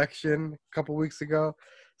past election a couple weeks ago.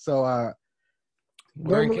 So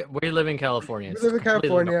we live in California. We live in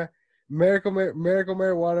California. Medical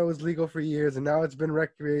marijuana was legal for years, and now it's been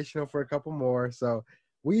recreational for a couple more. So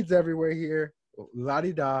weeds everywhere here.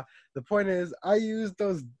 La-di-da. The point is, I use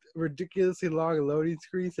those ridiculously long loading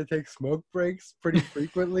screens to take smoke breaks pretty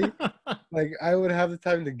frequently. Like I would have the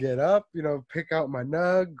time to get up, pick out my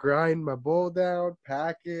nug, grind my bowl down,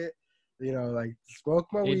 pack it, like smoke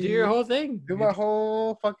my weed. Do your whole thing. Do my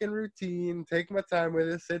whole fucking routine, take my time with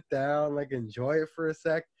it, sit down, like enjoy it for a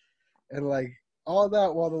sec. And like all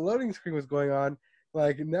that while the loading screen was going on.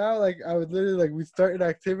 Like now, like I would literally like we start an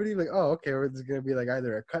activity, like, oh, okay, this is gonna be like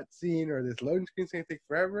either a cut scene or this loading screen's gonna take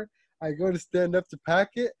forever. I go to stand up to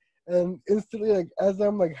pack it, and instantly, like as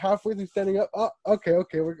I'm like halfway through standing up, oh,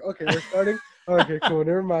 okay, we're starting. Okay, cool,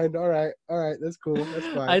 never mind. All right, that's cool, that's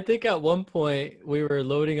fine. I think at one point we were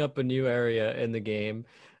loading up a new area in the game,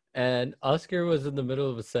 and Oscar was in the middle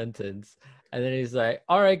of a sentence. And then he's like,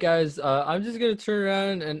 all right, guys, I'm just going to turn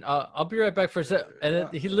around and I'll be right back for a sec. And then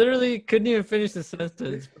he literally couldn't even finish the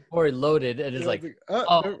sentence before he loaded. And it's like,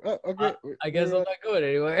 okay, I guess I'm not going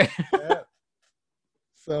anywhere. Yeah.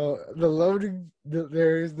 So the loading,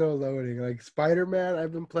 there is no loading. Like Spider-Man,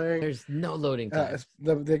 I've been playing. There's no loading time.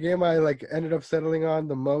 The game I like ended up settling on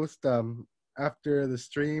the most after the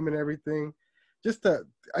stream and everything.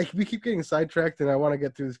 We keep getting sidetracked, and I want to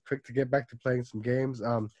get through this quick to get back to playing some games.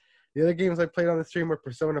 The other games I played on the stream were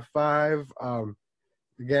Persona 5.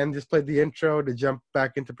 Again, just played the intro to jump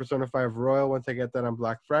back into Persona 5 Royal once I get that on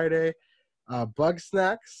Black Friday. Bug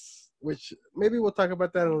Snacks, which maybe we'll talk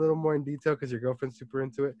about that a little more in detail because your girlfriend's super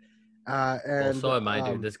into it. And so am I,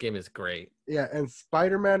 dude. This game is great. Yeah, and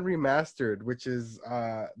Spider-Man Remastered, which is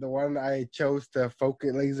the one I chose to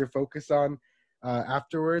laser focus on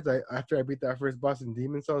afterwards. After I beat that first boss in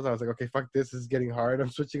Demon Souls, I was like, okay, fuck this is getting hard. I'm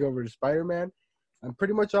switching over to Spider-Man. I'm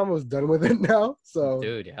pretty much almost done with it now. So,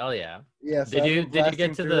 dude, hell yeah. Yeah. So did you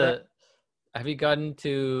get to the? Have you gotten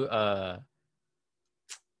to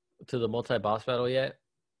to the multi-boss battle yet?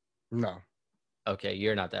 No. Okay,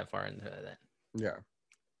 you're not that far into it then. Yeah.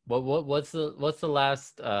 What's the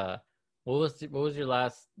last what was your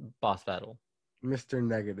last boss battle? Mr.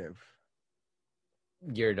 Negative.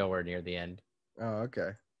 You're nowhere near the end. Oh,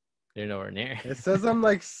 okay. You're nowhere near. It says I'm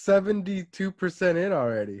like 72% in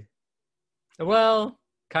already. Well,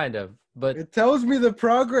 kind of, but It tells me the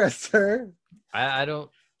progress, sir. I don't.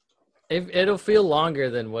 It'll feel longer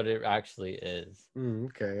than what it actually is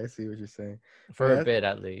Okay, I see what you're saying. for Yeah, a bit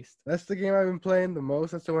at least. that's the game I've been playing the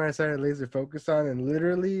most. That's the one I started laser focus on, and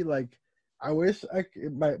literally, like, I wish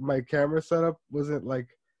my camera setup wasn't like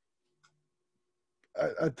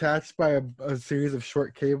attached by a series of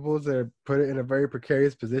short cables that put it in a very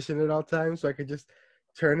precarious position at all times, so I could just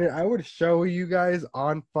turn it. I would show you guys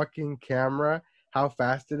on fucking camera how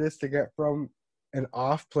fast it is to get from an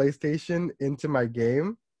off PlayStation into my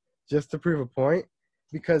game, just to prove a point,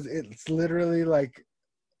 because it's literally like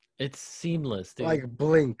It's seamless, dude.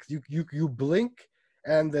 blink. You blink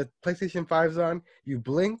and the PlayStation 5's on. You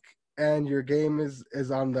blink and your game is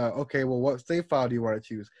on the okay. Well, what save file do you want to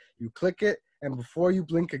choose? You click it, and before you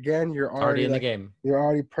blink again, you're Already already in the like game. you're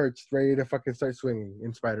already perched, ready to fucking start swinging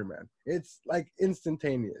in Spider-Man. It's like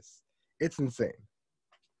instantaneous. It's insane.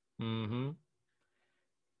 Mm-hmm.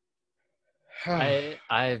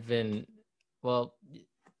 I've been well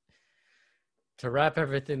to wrap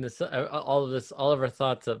everything all of our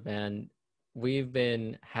thoughts up, man. We've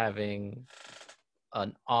been having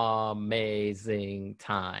an amazing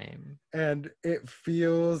time. And it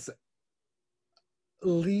feels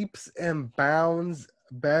leaps and bounds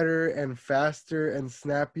better and faster and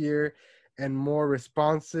snappier and more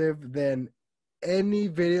responsive than any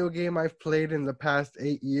video game I've played in the past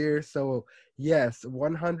 8 years. So yes,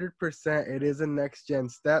 100% it is a next gen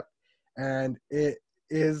step, and it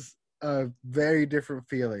is a very different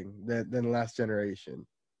feeling than last generation,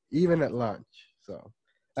 even at launch. So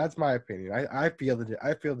that's my opinion. I feel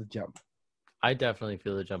the jump. I definitely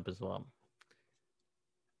feel the jump as well.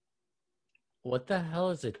 What the hell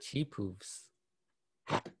is a cheap hooves?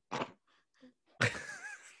 All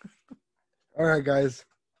right, guys.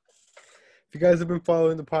 If you guys have been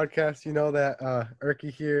following the podcast, you know that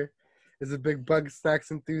Erky here is a big Bug Snacks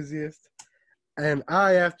enthusiast. And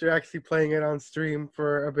I, after actually playing it on stream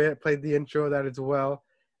for a bit, played the intro of that as well.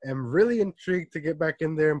 Am really intrigued to get back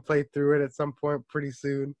in there and play through it at some point pretty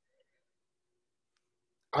soon.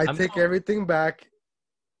 I take everything back.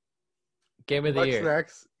 Game of the year.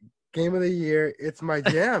 Snacks, game of the year. It's my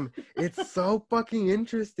jam. It's so fucking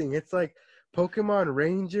interesting. It's like Pokemon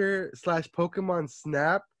Ranger / Pokemon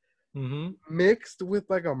Snap mixed with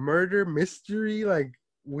like a murder mystery, like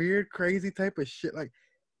weird, crazy type of shit. Like,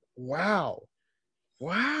 wow,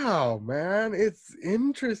 man, it's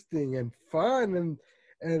interesting and fun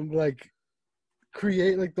and like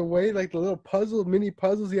create like the way like the little mini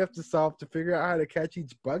puzzles you have to solve to figure out how to catch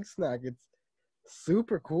each bug snack. It's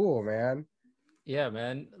super cool, man. Yeah,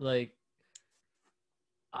 man. Like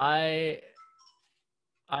I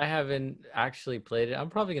haven't actually played it. I'm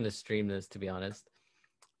probably gonna stream this, to be honest.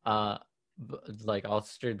 Like I'll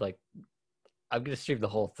stream I'm gonna stream the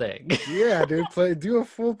whole thing. Yeah, dude, do a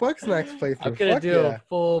full Bug Snacks playthrough. I'm gonna do a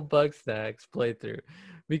full Bug Snacks playthrough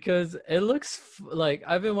because it looks like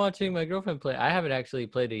I've been watching my girlfriend play. I haven't actually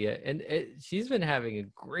played it yet, and she's been having a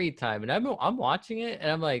great time. And I'm watching it, and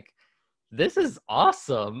I'm like, this is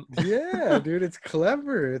awesome. Yeah, dude, it's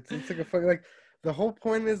clever. It's like a fun, like the whole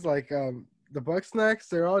point is like the Bug Snacks.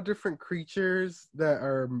 They're all different creatures that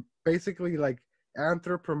are basically like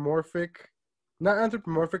anthropomorphic. Not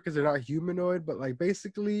anthropomorphic because they're not humanoid, but like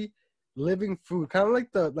basically living food, kind of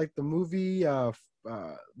like the movie, the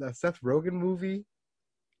Seth Rogen movie,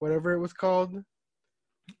 whatever it was called.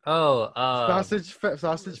 Oh, sausage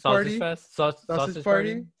party.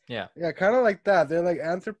 Yeah, kind of like that. They're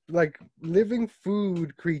like living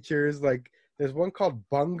food creatures. Like there's one called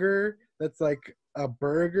Bunger that's like a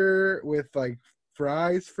burger with like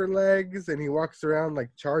fries for legs, and he walks around like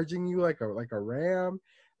charging you like a ram.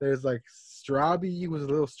 There's like Strawby, who's a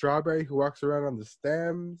little strawberry who walks around on the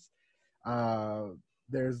stems.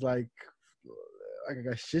 There's like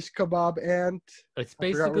a shish kebab ant. It's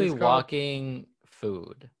basically walking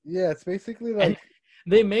food. Yeah, it's basically like. And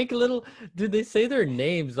they make little. Dude, they say their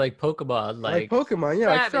names like Pokemon, like Pokemon, yeah,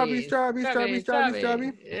 like Strawby.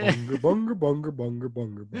 Yeah.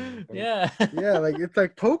 Bunger. Yeah, yeah, like it's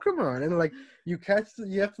like Pokemon, and like you have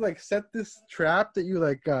to like set this trap that you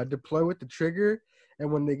like deploy with the trigger,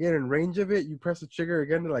 and when they get in range of it, you press the trigger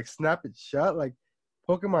again to like snap it shut, like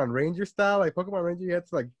Pokemon Ranger style. Like Pokemon Ranger, you have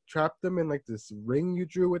to like trap them in like this ring you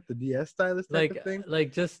drew with the DS stylus type of thing.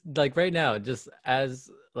 Like just like right now, just as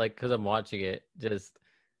like because I'm watching it, just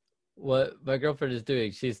what my girlfriend is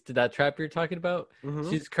doing. She's that trap you're talking about. Mm-hmm.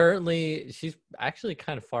 She's actually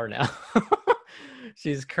kind of far now.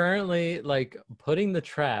 She's currently like putting the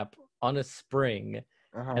trap on a spring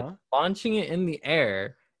and Uh-huh. launching it in the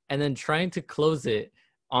air and then trying to close it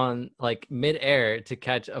on like mid-air to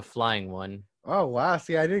catch a flying one. Oh wow.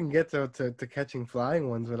 See, I didn't get to catching flying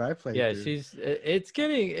ones when I played Yeah, through. it's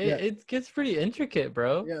getting Yeah. it gets pretty intricate,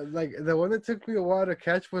 bro. Yeah, like the one that took me a while to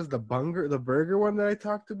catch was the burger one that I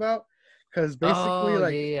talked about. Because basically, Oh, yeah,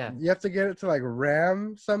 like yeah. you have to get it to like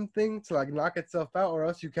ram something to like knock itself out, or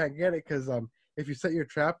else you can't get it. Because if you set your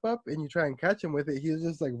trap up and you try and catch him with it, he'll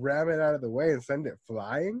just like ram it out of the way and send it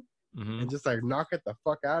flying, Mm-hmm. and just like knock it the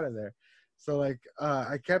fuck out of there. So like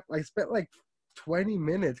I spent like 20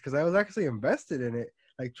 minutes because I was actually invested in it,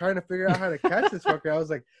 like trying to figure out how to catch this fucker. I was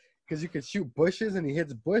like, because you could shoot bushes and he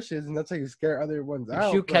hits bushes, and that's how you scare other ones You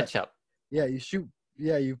out. shoot But ketchup. yeah, you shoot.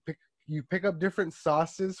 Yeah, you pick up different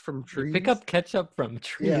sauces from You pick trees. up ketchup from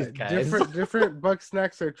Yeah, trees, guys. different bug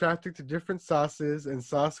snacks are attracted to different sauces, and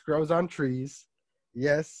sauce grows on trees.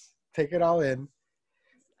 Yes, take it all in.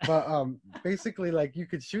 But basically, like you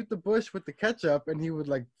could shoot the bush with the ketchup, and he would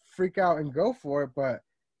like freak out and go for it, but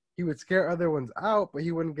he would scare other ones out, but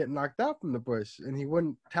he wouldn't get knocked out from the bush, and he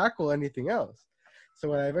wouldn't tackle anything else. So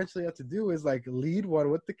what I eventually had to do is like lead one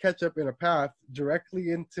with the ketchup in a path directly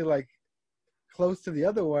into like close to the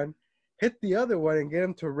other one, hit the other one, and get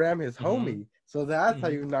him to ram his Mm-hmm. homie. So that's how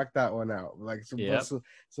Mm-hmm. you knock that one out. Like Yep. so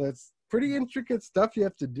it's pretty intricate stuff you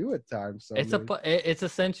have to do at times. So I It's a mean, it's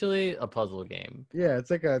essentially a puzzle game. yeah,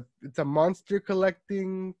 it's a monster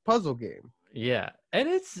collecting puzzle game Yeah. And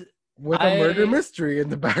it's with a murder I mystery in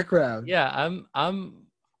the background. yeah,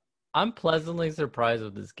 I'm pleasantly surprised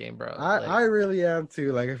with this game, bro. I really am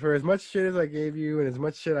too. Like for as much shit as I gave you and as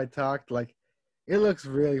much shit I talked, like it looks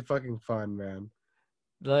really fucking fun, man.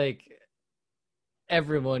 Like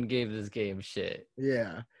everyone gave this game shit.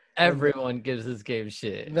 Yeah. And Everyone gives this game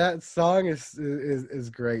shit. that song is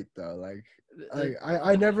great though. Like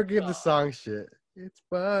I never give the song shit. It's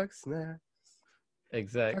Bugsnax. Talking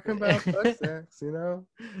Exactly. about Bugsnax, you know?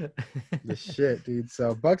 The shit, dude.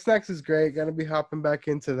 So Bugsnax is great. Gonna be hopping back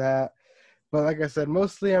into that. But like I said,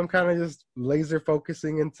 mostly I'm kind of just laser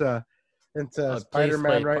focusing into Please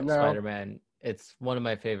Spider-Man play right now. Spider-Man. It's one of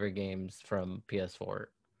my favorite games from PS4.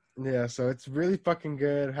 Yeah, so it's really fucking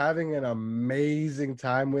good. Having an amazing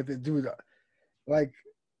time with it, dude. Like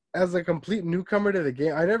as a complete newcomer to the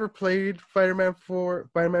game, I never played Spider-Man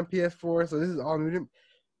PS4, so this is all new to me.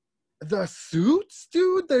 The suits,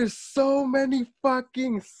 dude, there's so many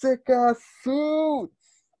fucking sick ass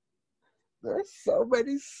suits. There's so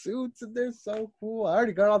many suits and they're so cool. I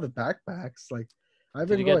already got all the backpacks. Like I've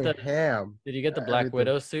Did been you get going the ham Did you get the at Black everything.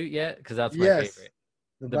 Widow suit yet? Because that's my Yes, favorite.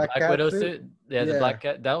 the The Black Black Cat Widow suit. suit? Yeah, the Yeah, Black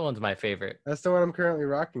Cat. That one's my favorite. that's the one I'm currently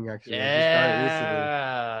rocking. Actually, I just got it recently.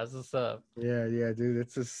 Yeah, that's what's up. Yeah, dude,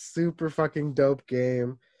 it's a super fucking dope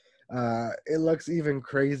game. It looks even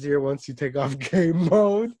crazier once you take off game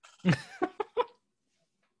mode.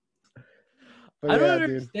 But I don't yeah, dude.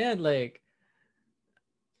 understand. Like,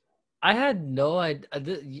 I had no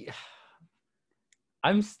idea.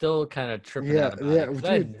 I'm still kind of tripping Yeah, out about yeah, it because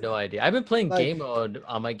I dude. had no idea. I've been playing Like, game mode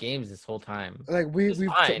on my games this whole time. like It's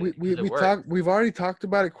fine because it we works. talked we've already talked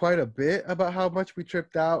about it quite a bit about how much we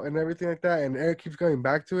tripped out and everything like that, and Eric keeps going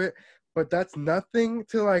back to it, but that's nothing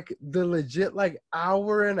to like the legit like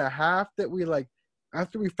hour and a half that we like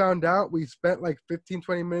after we found out we spent like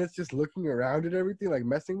 15-20 minutes just looking around at everything, like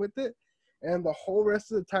messing with it, and the whole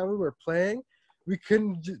rest of the time we were playing we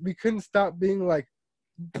couldn't stop being like,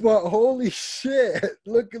 but holy shit,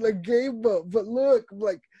 look at the game, but look,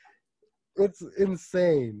 like it's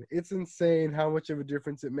insane. It's insane how much of a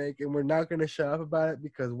difference it makes, and we're not gonna shut up about it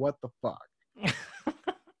because what the fuck.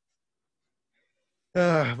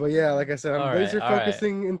 But yeah, like I said, I'm All right, laser all right.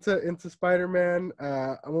 focusing into Spider-Man.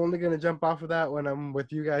 I'm only gonna jump off of that when I'm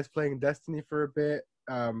with you guys playing Destiny for a bit.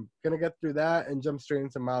 Gonna get through that and jump straight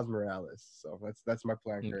into Miles Morales. So that's my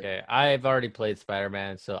plan currently. Okay, I've already played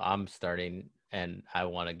Spider-Man, so I'm starting, and I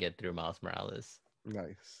want to get through Miles Morales.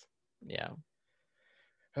 Nice. Yeah.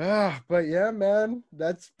 But yeah, man,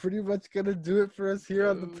 that's pretty much gonna do it for us here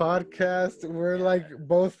on the podcast. We're like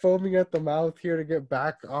both foaming at the mouth here to get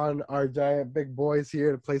back on our giant big boys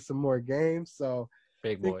here to play some more games. So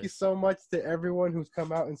Big thank you boys. so much to everyone who's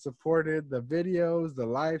come out and supported the videos, the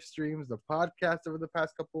live streams, the podcast over the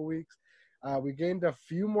past couple of weeks. We gained a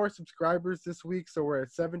few more subscribers this week, so we're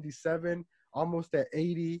at 77, almost at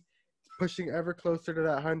 80, pushing ever closer to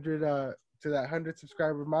that 100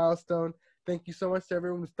 subscriber milestone. Thank you so much to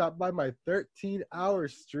everyone who stopped by my 13-hour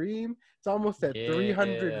stream. It's almost at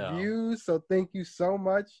 300 Yeah. views, so thank you so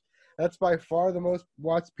much. That's by far the most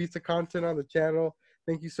watched piece of content on the channel.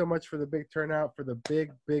 Thank you so much for the big turnout for the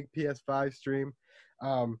big PS5 stream.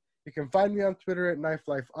 You can find me on Twitter at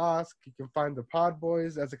KnifeLifeOsk. You can find the Pod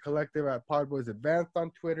Boys as a collective at Pod Boys Advanced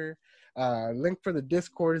on Twitter. Link for the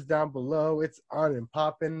Discord is down below. It's on and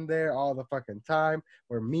popping there all the fucking time.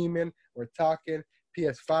 We're memeing, we're talking.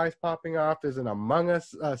 PS5's popping off. There's an Among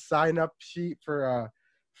Us sign up sheet for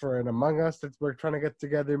an Among Us that we're trying to get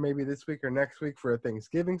together maybe this week or next week for a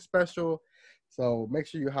Thanksgiving special. So make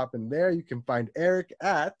sure you hop in there. You can find Eric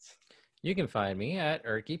at... You can find me at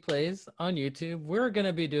Erky Plays on YouTube. We're going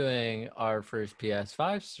to be doing our first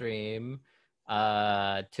PS5 stream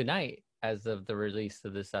tonight as of the release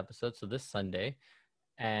of this episode, so this Sunday.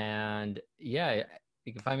 And yeah,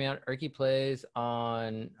 you can find me on Erky Plays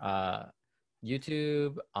on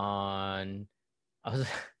YouTube, on... I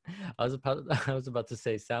was about to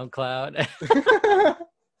say SoundCloud.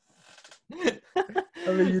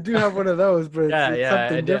 I mean, you do have one of those, but it's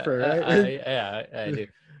something different, right? I do.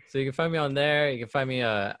 So you can find me on there. You can find me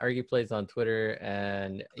Erky Plays on Twitter.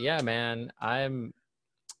 And yeah, man,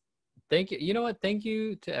 thank you. You know what? Thank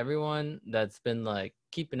you to everyone that's been like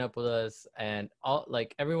keeping up with us, and all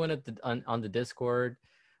like everyone at on the Discord,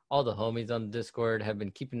 all the homies on the Discord have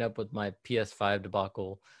been keeping up with my PS5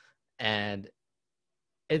 debacle, and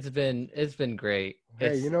it's been great.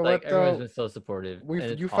 Hey, It's you know like what though? everyone's been so supportive.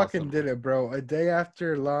 You fucking did it, bro. A day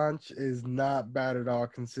after launch is not bad at all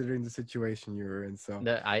considering the situation you were in. So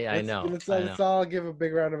I know. Let's all give a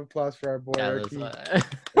big round of applause for our boy Erky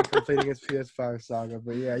completing his PS5 saga.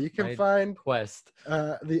 But yeah, you can find Quest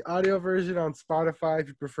the audio version on Spotify if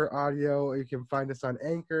you prefer audio. You can find us on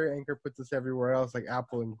Anchor. Anchor puts us everywhere else like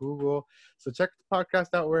Apple and Google. So check the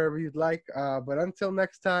podcast out wherever you'd like. But until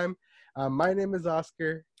next time, my name is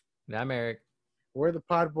Oscar. And I'm Eric. We're the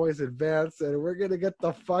Pod Boys Advance, and we're gonna get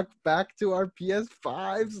the fuck back to our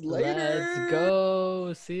PS5s later. Let's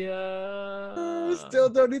go. See ya. Still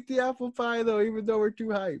don't eat the apple pie though, even though we're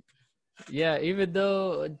too hype. Yeah, even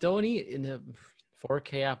though don't eat in the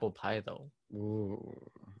 4K apple pie though. Ooh.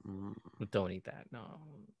 Don't eat that. No,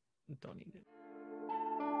 don't eat it.